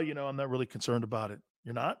 Well, I'm not really concerned about it.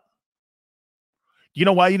 You're not? You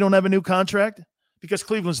know why you don't have a new contract? Because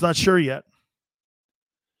Cleveland's not sure yet.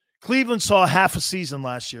 Cleveland saw half a season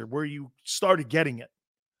last year where you started getting it.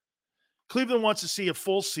 Cleveland wants to see a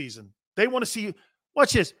full season. They want to see –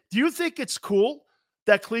 watch this. Do you think it's cool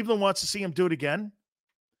that Cleveland wants to see him do it again?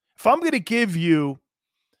 If I'm going to give you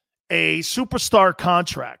a superstar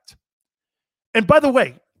contract, and by the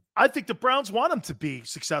way, I think the Browns want him to be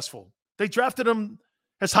successful. They drafted him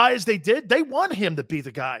as high as they did. They want him to be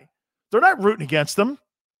the guy. They're not rooting against him.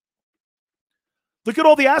 Look at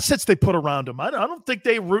all the assets they put around him. I don't think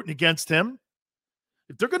they're rooting against him.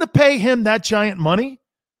 If they're going to pay him that giant money,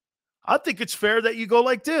 I think it's fair that you go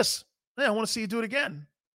like this. Hey, I want to see you do it again.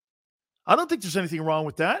 I don't think there's anything wrong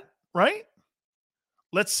with that, right?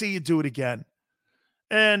 Let's see you do it again.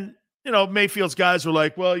 And, Mayfield's guys were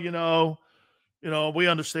like, well, we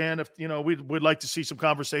understand if, we'd like to see some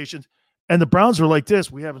conversations. And the Browns are like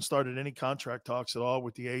this. We haven't started any contract talks at all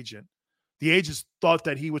with the agent. The agents thought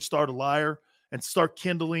that he would start a liar and start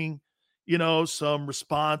kindling, some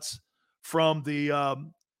response from the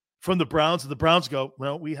Browns. And the Browns go,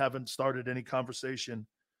 well, we haven't started any conversation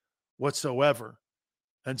whatsoever.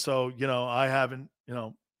 And so, I haven't,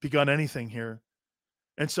 begun anything here.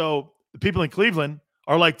 And so the people in Cleveland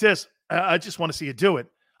are like this. I just want to see you do it.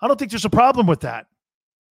 I don't think there's a problem with that.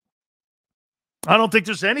 I don't think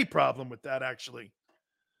there's any problem with that, actually.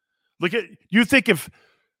 Look at you think if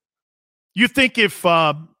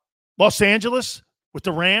Los Angeles with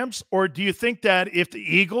the Rams, or do you think that if the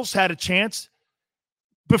Eagles had a chance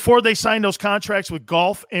before they signed those contracts with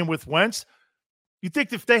Goff and with Wentz, you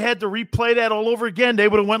think if they had to replay that all over again, they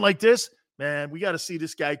would have went like this? Man, we got to see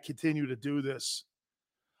this guy continue to do this.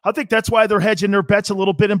 I think that's why they're hedging their bets a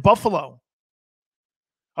little bit in Buffalo.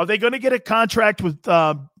 Are they going to get a contract with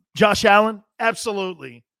Josh Allen?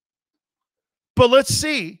 Absolutely. But let's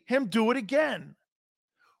see him do it again.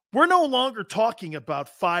 We're no longer talking about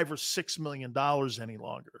 $5 or $6 million any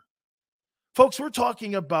longer. Folks, we're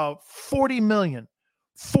talking about $40 million,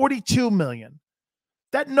 $42 million.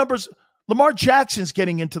 That number's Lamar Jackson's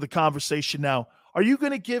getting into the conversation now. Are you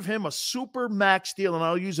going to give him a super max deal? And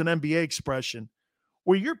I'll use an NBA expression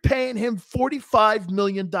where you're paying him $45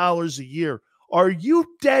 million a year. Are you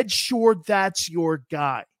dead sure that's your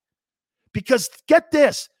guy? Because get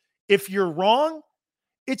this, if you're wrong,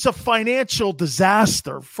 it's a financial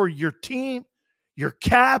disaster for your team, your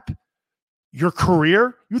cap, your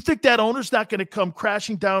career. You think that owner's not going to come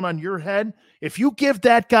crashing down on your head? If you give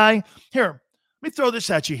that guy, here, let me throw this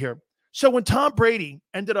at you here. So when Tom Brady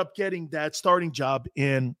ended up getting that starting job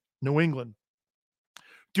in New England,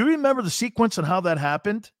 do you remember the sequence and how that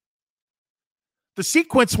happened? The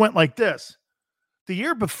sequence went like this. The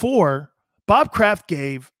year before, Bob Kraft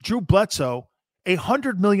gave Drew Bledsoe a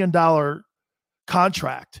 $100 million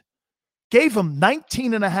contract, gave him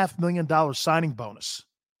 $19.5 million signing bonus.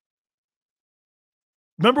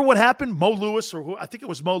 Remember what happened? Mo Lewis, I think it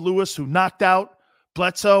was Mo Lewis who knocked out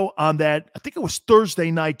Bledsoe on that, I think it was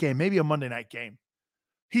Thursday night game, maybe a Monday night game.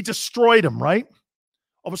 He destroyed him, right?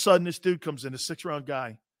 All of a sudden, this dude comes in, a 6th-round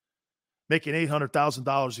guy, making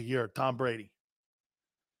 $800,000 a year, Tom Brady.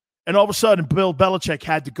 And all of a sudden, Bill Belichick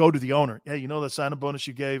had to go to the owner. Hey, you know that signing bonus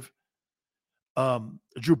you gave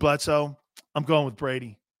Drew Bledsoe? I'm going with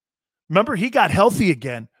Brady. Remember, he got healthy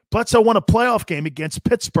again. Bledsoe won a playoff game against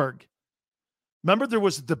Pittsburgh. Remember, there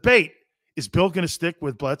was a debate. Is Bill going to stick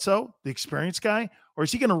with Bledsoe, the experienced guy, or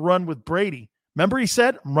is he going to run with Brady? Remember, he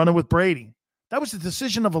said, I'm running with Brady. That was the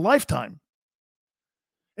decision of a lifetime.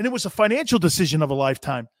 And it was a financial decision of a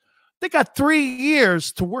lifetime. They got 3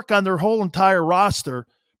 years to work on their whole entire roster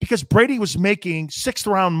because Brady was making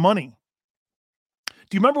 6th-round money.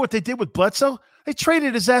 Do you remember what they did with Bledsoe? They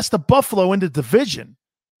traded his ass to Buffalo in the division.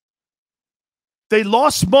 They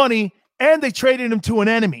lost money, and they traded him to an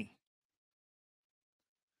enemy.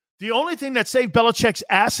 The only thing that saved Belichick's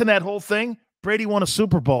ass in that whole thing, Brady won a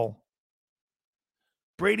Super Bowl.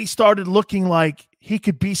 Brady started looking like he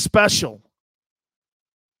could be special.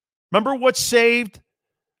 Remember what saved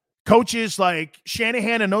coaches like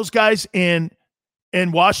Shanahan and those guys in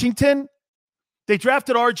Washington? They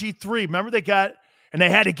drafted RG3. Remember they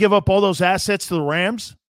had to give up all those assets to the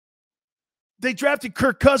Rams? They drafted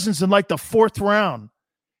Kirk Cousins in like the 4th round.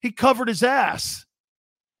 He covered his ass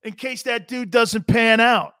in case that dude doesn't pan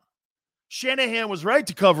out. Shanahan was right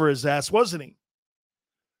to cover his ass, wasn't he?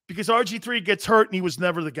 Because RG3 gets hurt and he was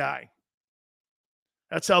never the guy.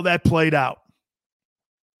 That's how that played out.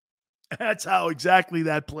 That's how exactly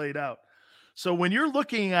that played out. So when you're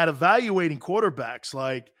looking at evaluating quarterbacks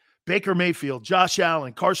like Baker Mayfield, Josh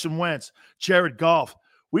Allen, Carson Wentz, Jared Goff,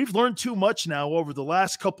 we've learned too much now over the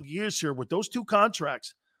last couple of years here with those 2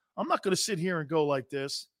 contracts. I'm not going to sit here and go like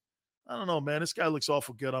this. I don't know, man. This guy looks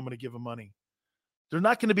awful good. I'm going to give him money. There's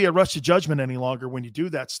not going to be a rush to judgment any longer when you do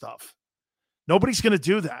that stuff. Nobody's going to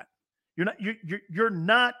do that. You're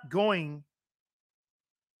not going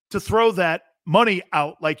to throw that money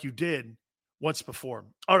out like you did once before.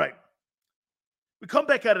 All right. We come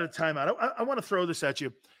back out of the timeout. I want to throw this at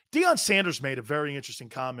you. Deion Sanders made a very interesting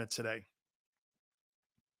comment today.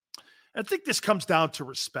 I think this comes down to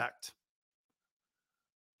respect.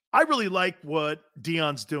 I really like what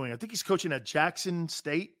Deion's doing. I think he's coaching at Jackson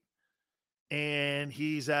State, and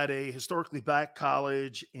he's at a historically black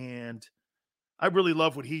college, and I really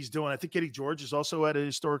love what he's doing. I think Eddie George is also at a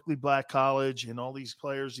historically black college, and all these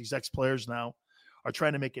players, these ex-players now, are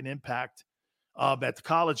trying to make an impact at the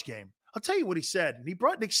college game. I'll tell you what he said, and he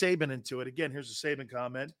brought Nick Saban into it. Again, here's a Saban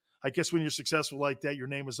comment. I guess when you're successful like that, your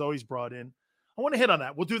name is always brought in. I want to hit on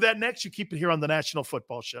that. We'll do that next. You keep it here on the National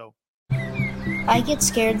Football Show. I get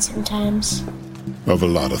scared sometimes. Of a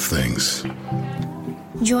lot of things.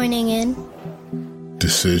 Joining in.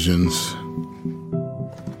 Decisions.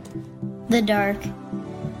 The dark.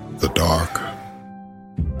 The dark.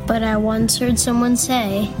 But I once heard someone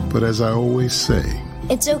say, But as I always say,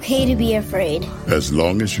 it's okay to be afraid. As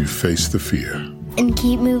long as you face the fear. And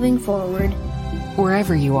keep moving forward.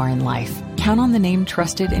 Wherever you are in life, count on the name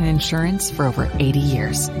trusted in insurance for over 80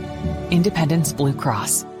 years. Independence Blue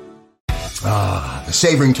Cross. The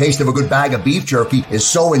savoring taste of a good bag of beef jerky is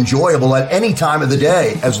so enjoyable at any time of the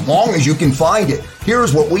day, as long as you can find it.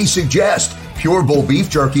 Here's what we suggest. Pure Bull Beef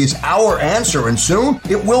Jerky is our answer, and soon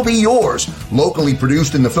it will be yours. Locally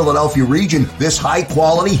produced in the Philadelphia region, this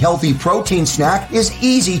high-quality, healthy protein snack is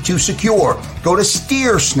easy to secure. Go to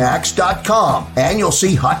steersnacks.com, and you'll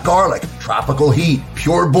see hot garlic, tropical heat,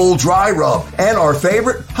 Pure Bull dry rub, and our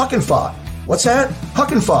favorite, Huck and Fod. What's that?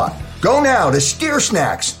 Huck and Fod. Go now to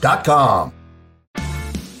steersnacks.com.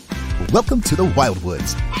 Welcome to the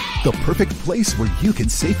Wildwoods, the perfect place where you can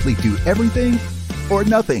safely do everything or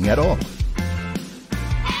nothing at all.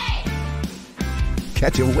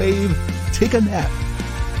 Catch a wave, take a nap,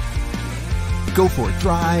 go for a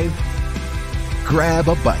drive, grab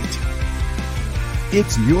a bite.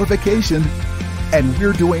 It's your vacation, and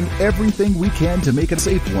we're doing everything we can to make it a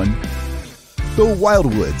safe one. The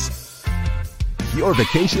Wildwoods. Your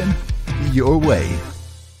vacation, your way.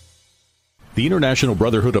 The International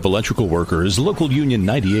Brotherhood of Electrical Workers, Local Union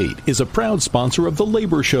 98, is a proud sponsor of The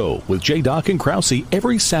Labor Show with J. Doc and Krause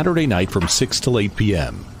every Saturday night from 6 till 8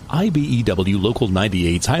 p.m. IBEW Local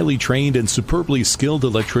 98's highly trained and superbly skilled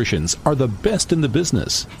electricians are the best in the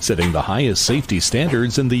business, setting the highest safety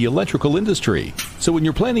standards in the electrical industry. So when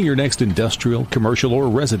you're planning your next industrial, commercial, or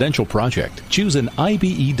residential project, choose an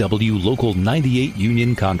IBEW Local 98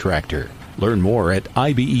 union contractor. Learn more at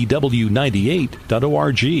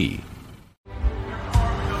ibew98.org.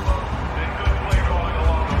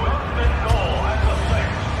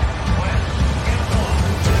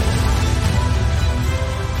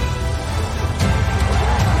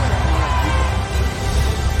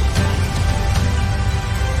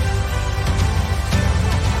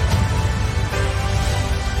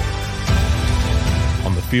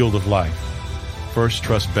 Field of life, First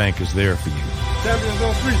Trust Bank is there for you. Champions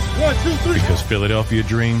on three. 1, 2, 3. Because Philadelphia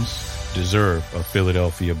dreams deserve a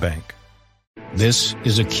Philadelphia bank. This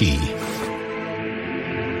is a key.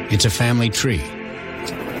 It's a family tree.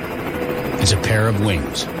 It's a pair of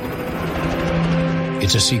wings.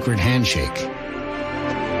 It's a secret handshake.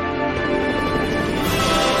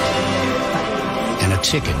 And a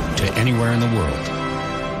ticket to anywhere in the world.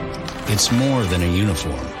 It's more than a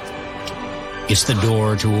uniform. It's the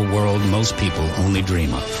door to a world most people only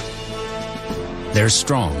dream of. There's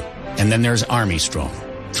Strong, and then there's Army Strong.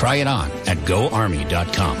 Try it on at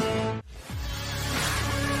GoArmy.com.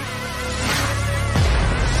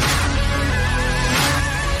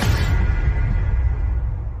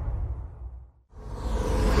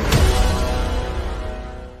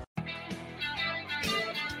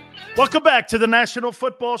 Welcome back to the National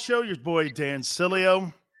Football Show. Your boy, Dan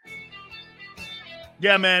Sileo.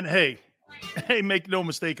 Yeah, man. Hey, make no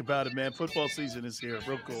mistake about it, man. Football season is here.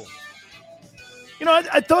 Real cool. You know,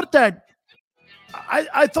 I thought that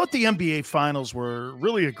I thought the NBA Finals were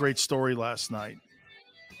really a great story last night.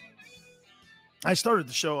 I started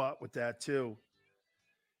the show out with that, too.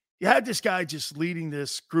 You had this guy just leading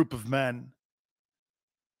this group of men.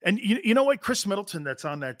 And you know what? Chris Middleton, that's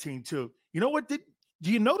on that team, too. You know what? Do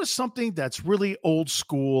you notice something that's really old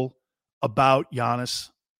school about Giannis?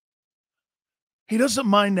 He doesn't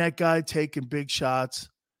mind that guy taking big shots.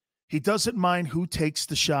 He doesn't mind who takes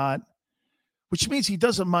the shot, which means he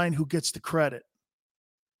doesn't mind who gets the credit.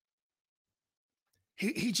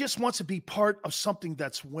 He just wants to be part of something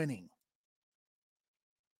that's winning.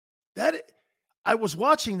 I was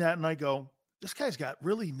watching that and I go, This guy's got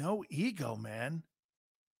really no ego, man.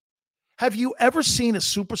 Have you ever seen a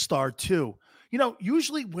superstar too?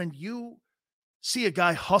 Usually when you see a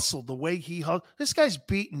guy hustle the way he hustles, this guy's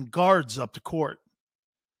beating guards up the court.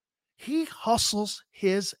 He hustles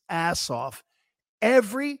his ass off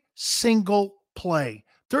every single play.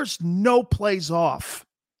 There's no plays off.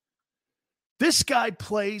 This guy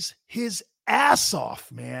plays his ass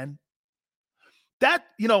off, man. That,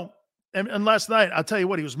 and last night, I'll tell you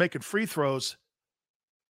what, he was making free throws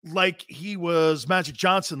like he was Magic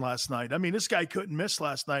Johnson last night. I mean, this guy couldn't miss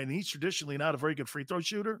last night, and he's traditionally not a very good free throw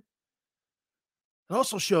shooter. It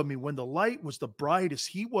also showed me when the light was the brightest,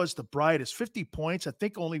 he was the brightest. 50 points, I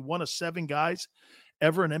think only one of 7 guys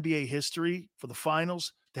ever in NBA history for the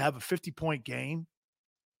finals to have a 50-point game.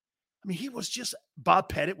 I mean, he was just – Bob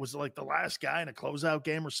Pettit was like the last guy in a closeout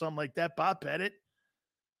game or something like that. Bob Pettit.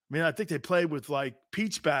 I mean, I think they played with like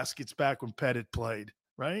peach baskets back when Pettit played,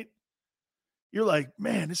 right? You're like,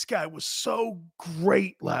 man, this guy was so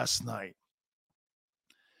great last night.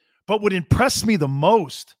 But what impressed me the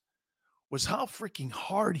most was how freaking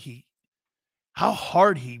hard he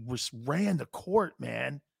ran the court,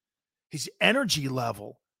 man. His energy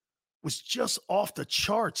level was just off the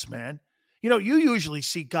charts, man. You usually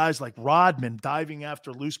see guys like Rodman diving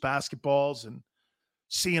after loose basketballs and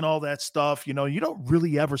seeing all that stuff. You don't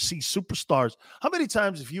really ever see superstars. How many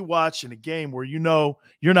times have you watched in a game where you're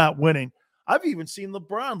not winning? I've even seen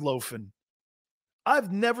LeBron loafing.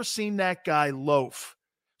 I've never seen that guy loaf.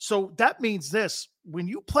 So that means this. When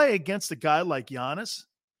you play against a guy like Giannis,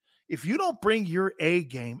 if you don't bring your A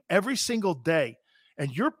game every single day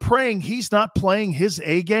and you're praying he's not playing his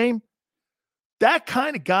A game, that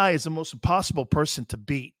kind of guy is the most impossible person to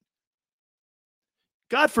beat.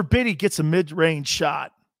 God forbid he gets a mid-range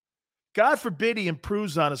shot. God forbid he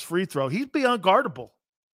improves on his free throw. He'd be unguardable.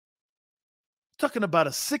 Talking about a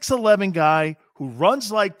 6'11 guy who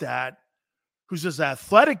runs like that, who's as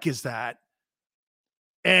athletic as that,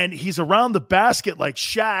 and he's around the basket like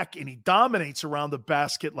Shaq, and he dominates around the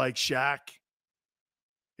basket like Shaq.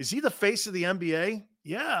 Is he the face of the NBA?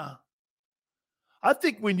 Yeah. I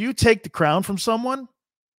think when you take the crown from someone,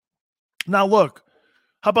 now look,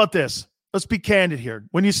 how about this? Let's be candid here.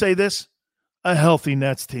 When you say this, a healthy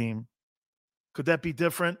Nets team, could that be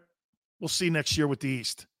different? We'll see next year with the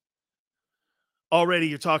East. Already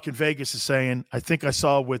you're talking Vegas is saying, I think I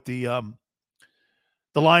saw with the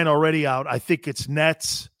line already out, I think it's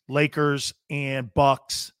Nets, Lakers, and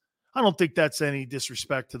Bucks. I don't think that's any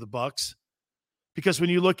disrespect to the Bucks, because when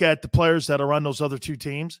you look at the players that are on those other two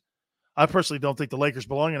teams, I personally don't think the Lakers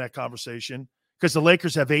belong in that conversation, because the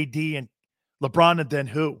Lakers have AD and LeBron, and then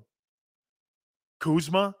who?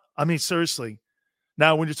 Kuzma? I mean, seriously.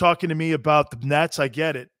 Now, when you're talking to me about the Nets, I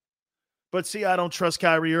get it. But see, I don't trust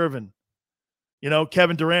Kyrie Irving.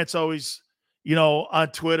 Kevin Durant's always,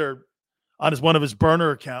 on Twitter, on one of his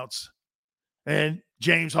burner accounts. And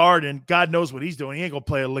James Harden, God knows what he's doing. He ain't going to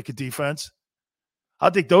play a lick of defense.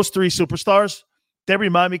 I think those 3 superstars, they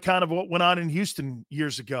remind me kind of what went on in Houston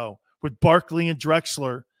years ago with Barkley and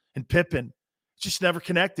Drexler and Pippen. Just never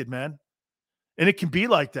connected, man. And it can be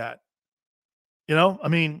like that.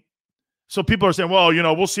 So people are saying, well,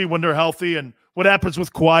 we'll see when they're healthy and what happens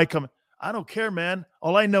with Kawhi coming. I don't care, man.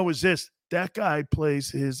 All I know is this. That guy plays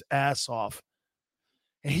his ass off.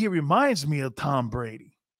 And he reminds me of Tom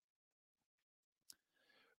Brady.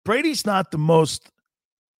 Brady's not the most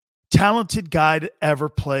talented guy to ever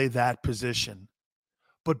play that position.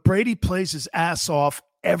 But Brady plays his ass off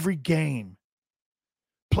every game.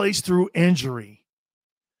 Plays through injury.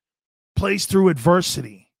 Plays through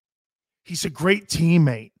adversity. He's a great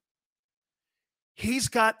teammate. He's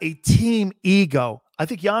got a team ego. I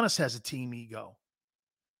think Giannis has a team ego.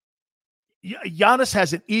 Giannis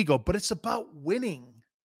has an ego, but it's about winning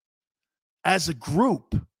as a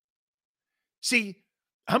group. See,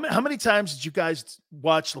 how many times did you guys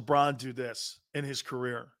watch LeBron do this in his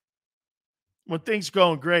career? When things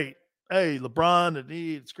going great, hey, LeBron,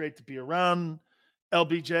 it's great to be around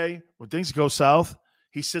LBJ. When things go south,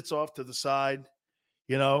 he sits off to the side.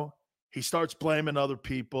 He starts blaming other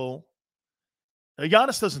people. Now,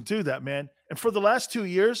 Giannis doesn't do that, man. And for the last 2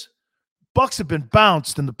 years, Bucks have been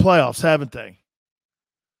bounced in the playoffs, haven't they?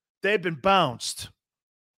 They've been bounced.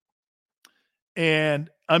 And,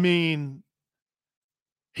 I mean,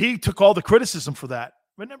 he took all the criticism for that.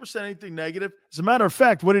 I never said anything negative. As a matter of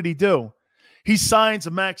fact, what did he do? He signs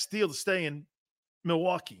a max deal to stay in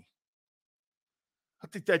Milwaukee. I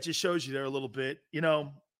think that just shows you there a little bit,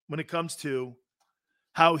 when it comes to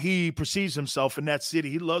how he perceives himself in that city.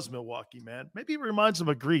 He loves Milwaukee, man. Maybe it reminds him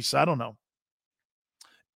of Greece. I don't know.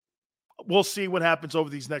 We'll see what happens over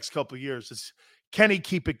these next couple of years. Can he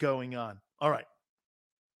keep it going on? All right.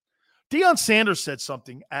 Deion Sanders said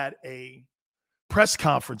something at a press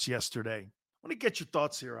conference yesterday. I want to get your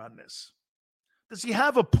thoughts here on this. Does he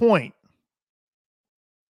have a point?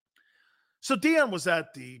 So Deion was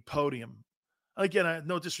at the podium. Again,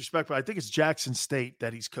 no disrespect, but I think it's Jackson State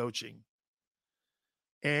that he's coaching.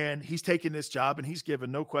 And he's taken this job, and he's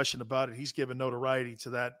given, no question about it, he's given notoriety to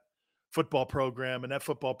that football program. And that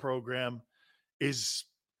football program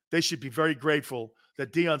they should be very grateful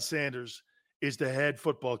that Deion Sanders is the head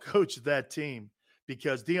football coach of that team,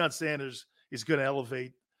 because Deion Sanders is going to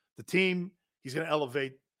elevate the team. He's going to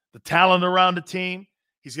elevate the talent around the team.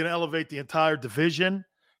 He's going to elevate the entire division.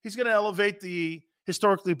 He's going to elevate the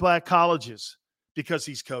historically black colleges because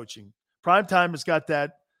he's coaching. Primetime has got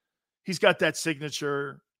that. He's got that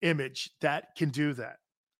signature image that can do that.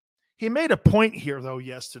 He made a point here, though,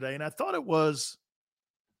 yesterday, and I thought it was,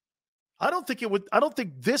 I don't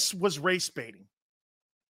think this was race baiting.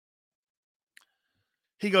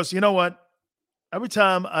 He goes, you know what? Every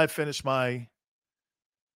time I finish my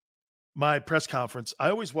press conference, I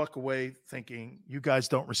always walk away thinking, you guys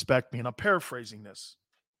don't respect me. And I'm paraphrasing this.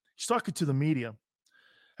 He's talking to the media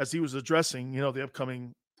as he was addressing, the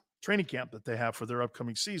upcoming training camp that they have for their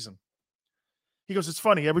upcoming season. He goes, it's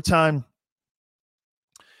funny. Every time,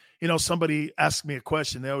 somebody asks me a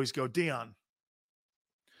question, they always go, Deion.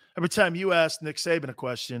 Every time you ask Nick Saban a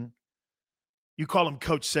question, you call him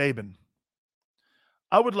Coach Saban.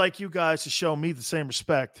 I would like you guys to show me the same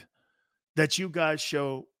respect that you guys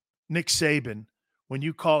show Nick Saban when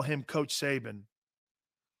you call him Coach Saban.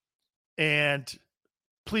 And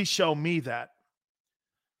please show me that.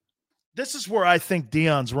 This is where I think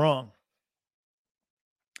Deion's wrong.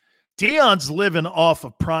 Deion's living off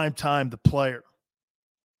of Primetime, the player.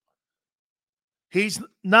 He's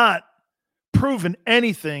not proven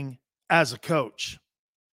anything as a coach.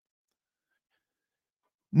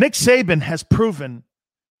 Nick Saban has proven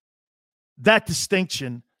that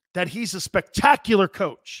distinction, that he's a spectacular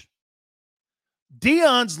coach.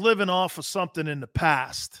 Deion's living off of something in the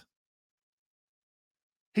past.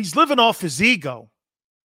 He's living off his ego.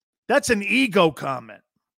 That's an ego comment.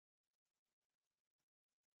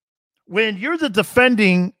 When you're the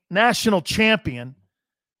defending national champion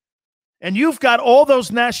and you've got all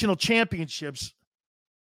those national championships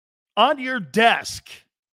on your desk,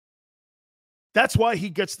 that's why he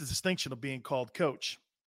gets the distinction of being called coach.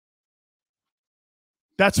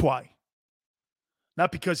 That's why.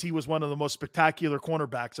 Not because he was one of the most spectacular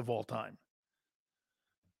cornerbacks of all time.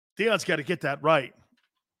 Deion's got to get that right.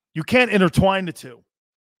 You can't intertwine the two,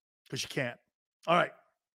 because you can't. All right.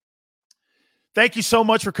 Thank you so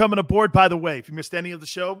much for coming aboard. By the way, if you missed any of the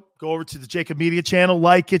show, go over to the Jacob Media channel,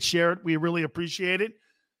 like it, share it. We really appreciate it.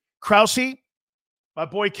 Krause, my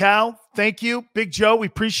boy Cal, thank you. Big Joe, we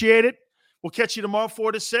appreciate it. We'll catch you tomorrow,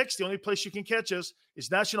 4 to 6. The only place you can catch us is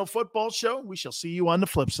National Football Show. We shall see you on the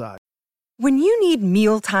flip side. When you need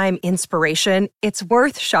mealtime inspiration, it's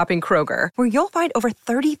worth shopping Kroger, where you'll find over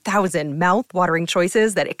 30,000 mouth-watering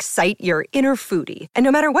choices that excite your inner foodie. And no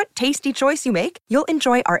matter what tasty choice you make, you'll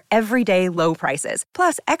enjoy our everyday low prices,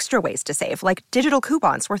 plus extra ways to save, like digital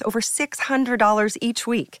coupons worth over $600 each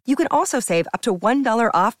week. You can also save up to $1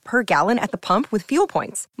 off per gallon at the pump with fuel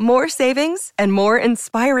points. More savings and more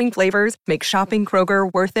inspiring flavors make shopping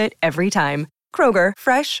Kroger worth it every time. Kroger,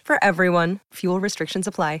 fresh for everyone. Fuel restrictions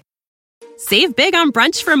apply. Save big on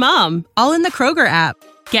brunch for mom, all in the Kroger app.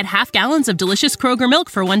 Get half gallons of delicious Kroger milk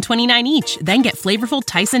for $1.29 each. Then get flavorful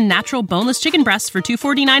Tyson natural boneless chicken breasts for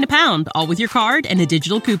 $2.49 a pound, all with your card and a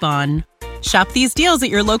digital coupon. Shop these deals at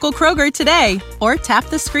your local Kroger today, or tap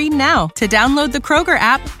the screen now to download the Kroger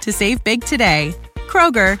app to save big today.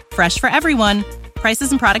 Kroger, fresh for everyone. Prices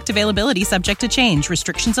and product availability subject to change.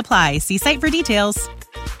 Restrictions apply. See site for details.